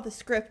Ethan saw the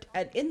script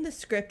and in the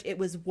script it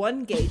was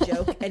one gay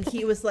joke and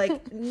he was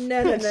like, no.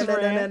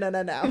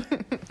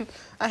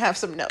 I have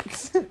some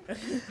notes.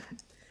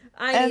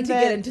 I need to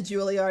get into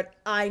Juilliard.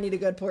 I need a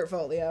good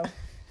portfolio.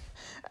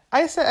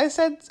 I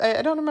said,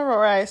 I don't remember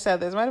where I said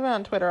this. It might have been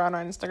on Twitter or on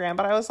Instagram,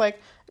 but I was like,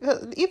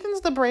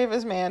 Ethan's the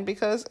bravest man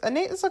because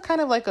Nate is a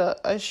kind of like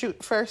a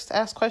shoot first,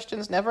 ask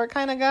questions never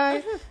kind of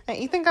guy. And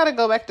Ethan got to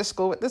go back to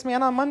school with this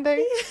man on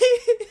Monday.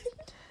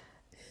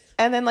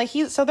 And then like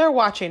so they're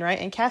watching, right?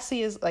 And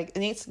Cassie is like,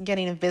 Nate's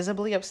getting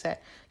visibly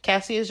upset.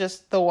 Cassie is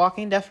just the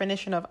walking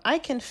definition of I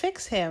can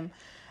fix him.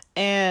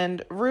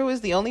 And Rue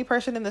is the only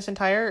person in this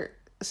entire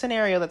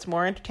scenario that's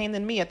more entertained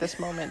than me at this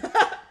moment.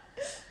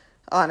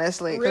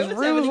 Honestly, because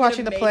Rue was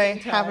watching the play,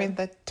 having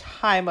the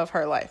time of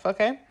her life.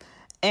 Okay,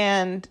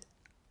 and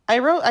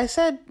I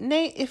said,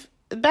 Nate,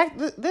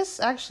 this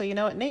actually, you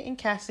know what, Nate and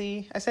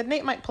Cassie, I said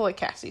Nate might pull a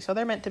Cassie, so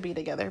they're meant to be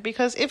together.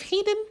 Because if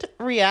he didn't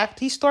react,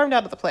 he stormed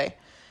out of the play.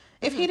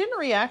 If he didn't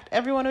react,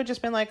 everyone would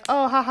just been like,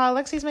 oh, haha,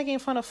 Lexi's making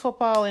fun of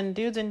football and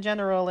dudes in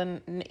general.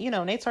 And, you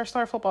know, Nate's our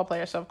star football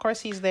player, so of course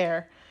he's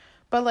there.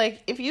 But,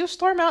 like, if you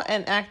storm out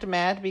and act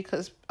mad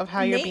because of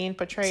how you're being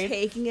portrayed.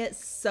 Taking it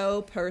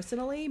so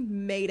personally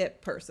made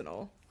it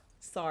personal.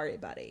 Sorry,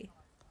 buddy.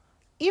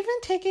 Even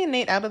taking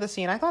Nate out of the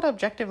scene, I thought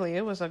objectively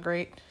it was a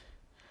great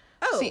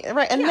scene.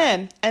 Right,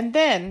 and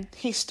then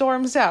he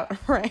storms out,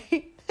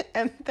 right?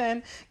 And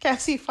then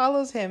Cassie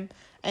follows him.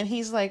 And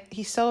he's like,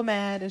 he's so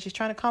mad, and she's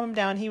trying to calm him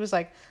down. He was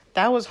like,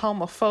 that was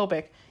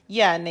homophobic.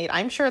 Yeah, Nate,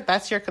 I'm sure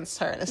that's your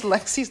concern. Is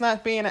Lexi's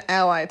not being an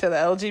ally to the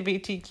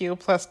LGBTQ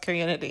plus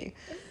community.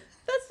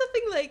 That's the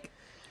thing, like,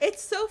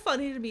 it's so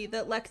funny to me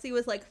that Lexi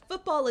was like,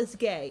 football is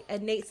gay.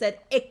 And Nate said,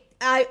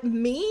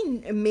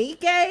 me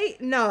gay?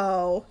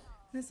 No.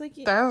 And it's like,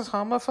 yeah. That was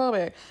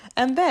homophobic.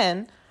 And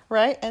then,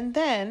 right,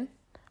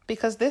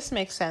 because this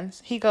makes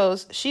sense, he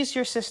goes, she's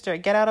your sister,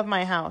 get out of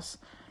my house.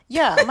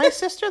 Yeah, my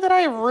sister that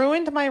I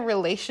ruined my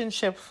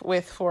relationship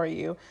with for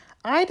you.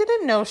 I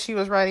didn't know she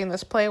was writing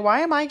this play. Why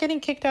am I getting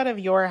kicked out of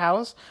your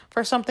house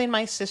for something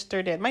my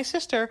sister did? My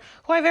sister,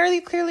 who I very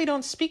clearly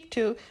don't speak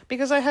to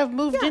because I have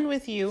moved in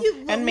with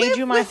you and made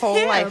you my whole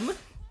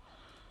life.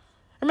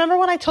 Remember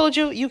when I told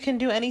you you can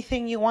do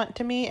anything you want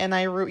to me and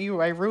I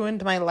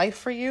ruined my life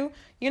for you?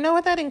 You know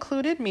what that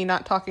included? Me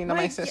not talking to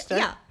my sister.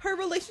 Yeah, her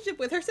relationship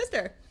with her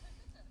sister.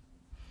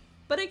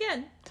 But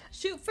again,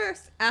 shoot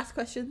first, ask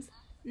questions.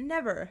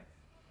 Never.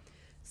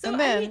 So,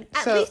 then, I mean,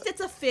 at least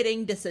it's a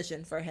fitting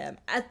decision for him.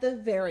 At the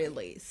very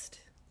least.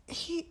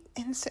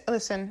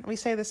 Listen, we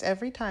say this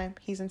every time.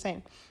 He's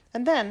insane.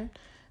 And then,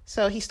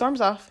 so he storms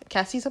off.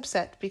 Cassie's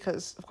upset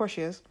because, of course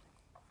she is.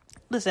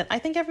 Listen, I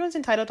think everyone's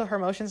entitled to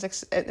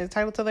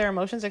their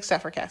emotions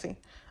except for Cassie.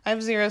 I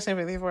have zero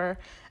sympathy for her.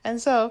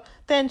 And so,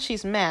 then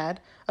she's mad,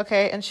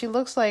 okay? And she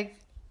looks like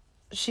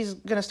she's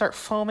gonna start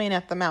foaming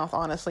at the mouth,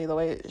 honestly, the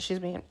way she's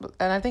being,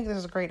 and I think this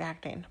is great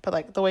acting, but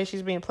like the way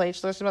she's being played,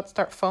 she's about to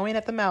start foaming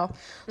at the mouth.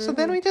 So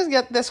then we just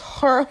get this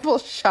horrible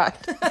shot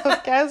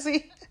of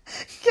Cassie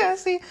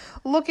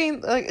looking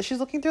like she's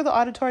looking through the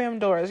auditorium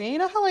doors. You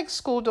know how like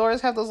school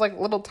doors have those like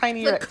little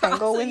tiny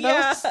rectangle windows?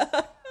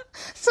 Yeah.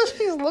 So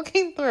she's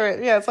looking through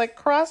it. Yeah, it's like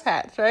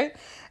crosshatch, right?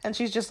 And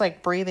she's just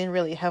like breathing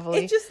really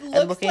heavily. It just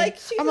looks like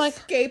she's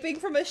escaping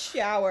from a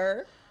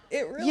shower.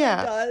 It really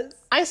does.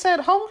 I said,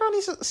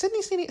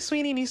 Sydney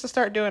Sweeney needs to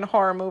start doing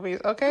horror movies,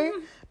 okay?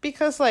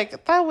 Because,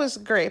 like, that was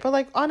great. But,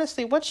 like,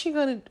 honestly, what's she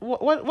gonna...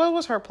 What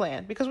was her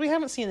plan? Because we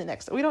haven't seen the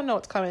next... We don't know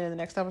what's coming in the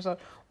next episode.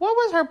 What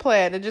was her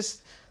plan? To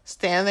just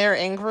stand there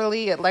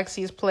angrily at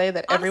Lexi's play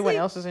that everyone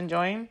else is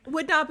enjoying?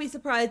 Would not be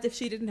surprised if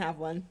she didn't have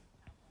one.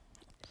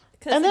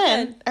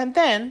 And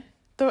then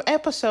the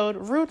episode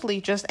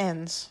rudely just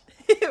ends.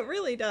 It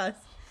really does.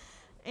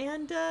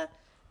 And,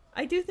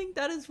 I do think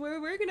that is where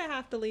we're gonna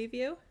have to leave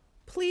you.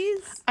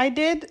 Please. I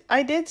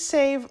did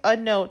save a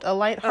note, a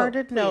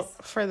lighthearted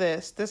note for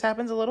this. This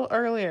happens a little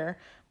earlier,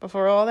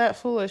 before all that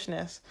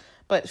foolishness.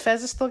 But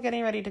Fez is still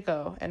getting ready to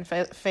go, and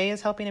Faye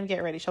is helping him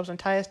get ready. She helps him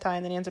tie his tie,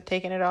 and then he ends up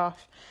taking it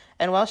off.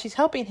 And while she's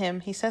helping him,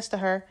 he says to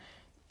her,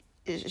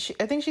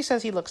 I think she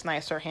says he looks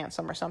nice or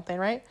handsome or something,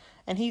 right?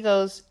 And he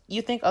goes,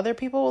 "You think other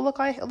people will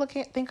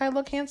think I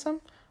look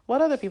handsome?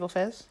 What other people,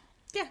 Fez?"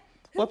 Yeah,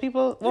 What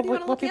people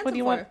do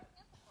you want?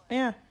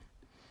 Yeah.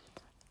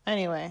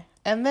 Anyway,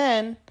 and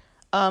then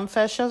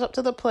Fez shows up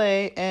to the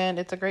play, and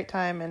it's a great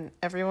time, and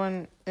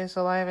everyone is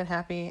alive and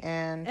happy,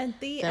 and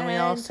then we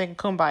all sing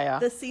Kumbaya.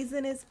 The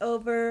season is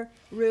over.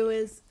 Rue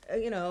is,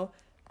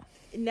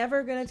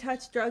 never gonna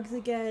touch drugs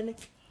again.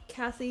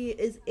 Cassie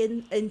is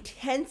in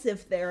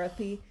intensive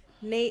therapy.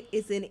 Nate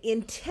is in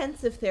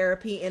intensive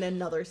therapy in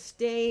another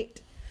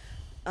state.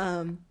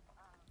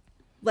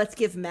 Let's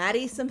give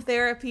Maddie some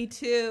therapy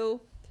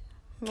too.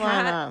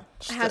 Kat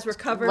has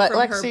recovered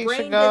from her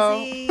brain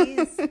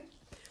disease.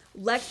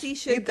 Lexi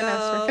should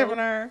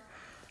go.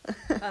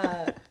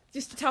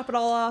 Just to top it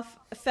all off,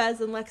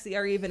 Fez and Lexi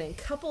are even in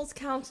couples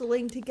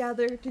counseling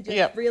together to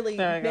just really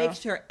make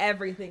sure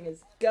everything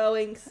is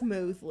going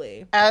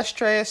smoothly.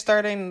 Ashtray is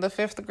starting the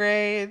 5th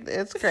grade.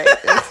 It's great.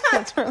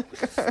 It's really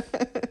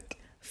good.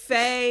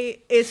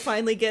 Faye is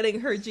finally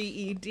getting her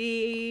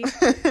GED.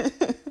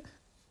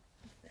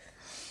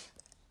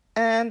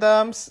 And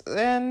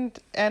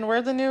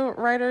we're the new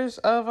writers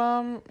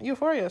of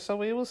Euphoria, so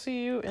we will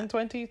see you in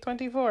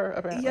 2024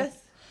 apparently.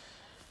 Yes.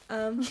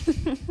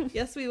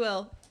 Yes, we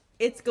will.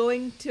 It's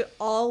going to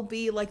all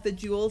be like the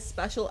Jules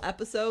special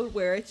episode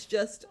where it's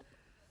just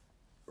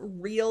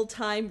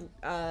real-time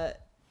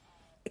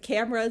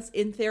cameras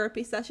in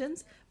therapy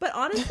sessions. But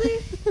honestly,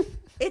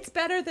 it's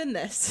better than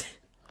this.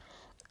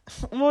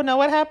 Well, no,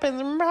 what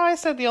happens? Remember how I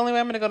said the only way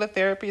I'm going to go to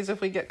therapy is if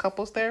we get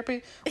couples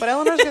therapy? What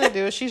Eleanor's going to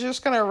do is she's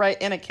just going to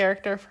write in a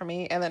character for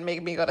me and then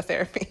make me go to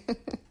therapy.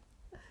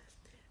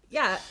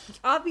 Yeah,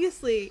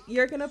 obviously,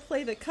 you're going to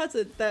play the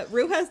cousin that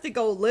Rue has to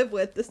go live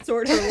with to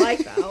sort her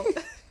life out.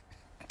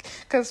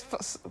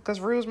 Because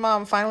Rue's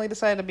mom finally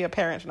decided to be a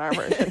parent in our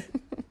version.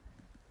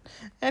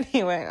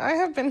 Anyway, I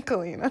have been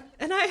Kalina.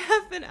 And I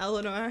have been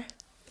Eleanor.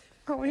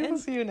 We will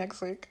see you next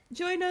week.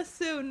 Join us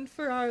soon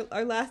for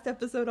our last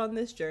episode on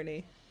this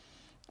journey.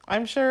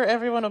 I'm sure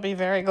everyone will be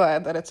very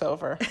glad that it's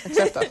over,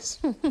 except us.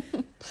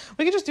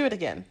 We could just do it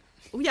again.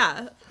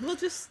 Yeah, we'll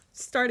just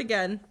start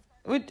again.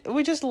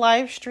 We just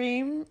live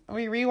stream,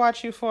 we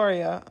rewatch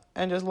Euphoria,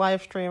 and just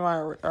live stream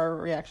our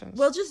reactions.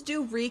 We'll just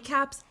do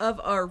recaps of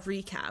our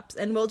recaps,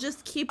 and we'll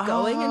just keep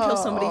going until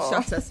somebody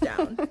shuts us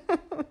down.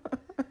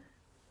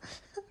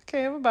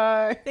 Okay,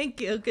 bye-bye.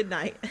 Thank you. Good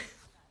night.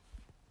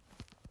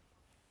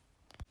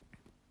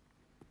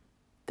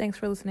 Thanks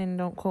for listening.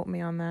 Don't quote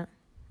me on that.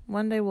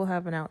 One day we'll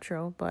have an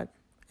outro, but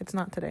it's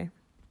not today.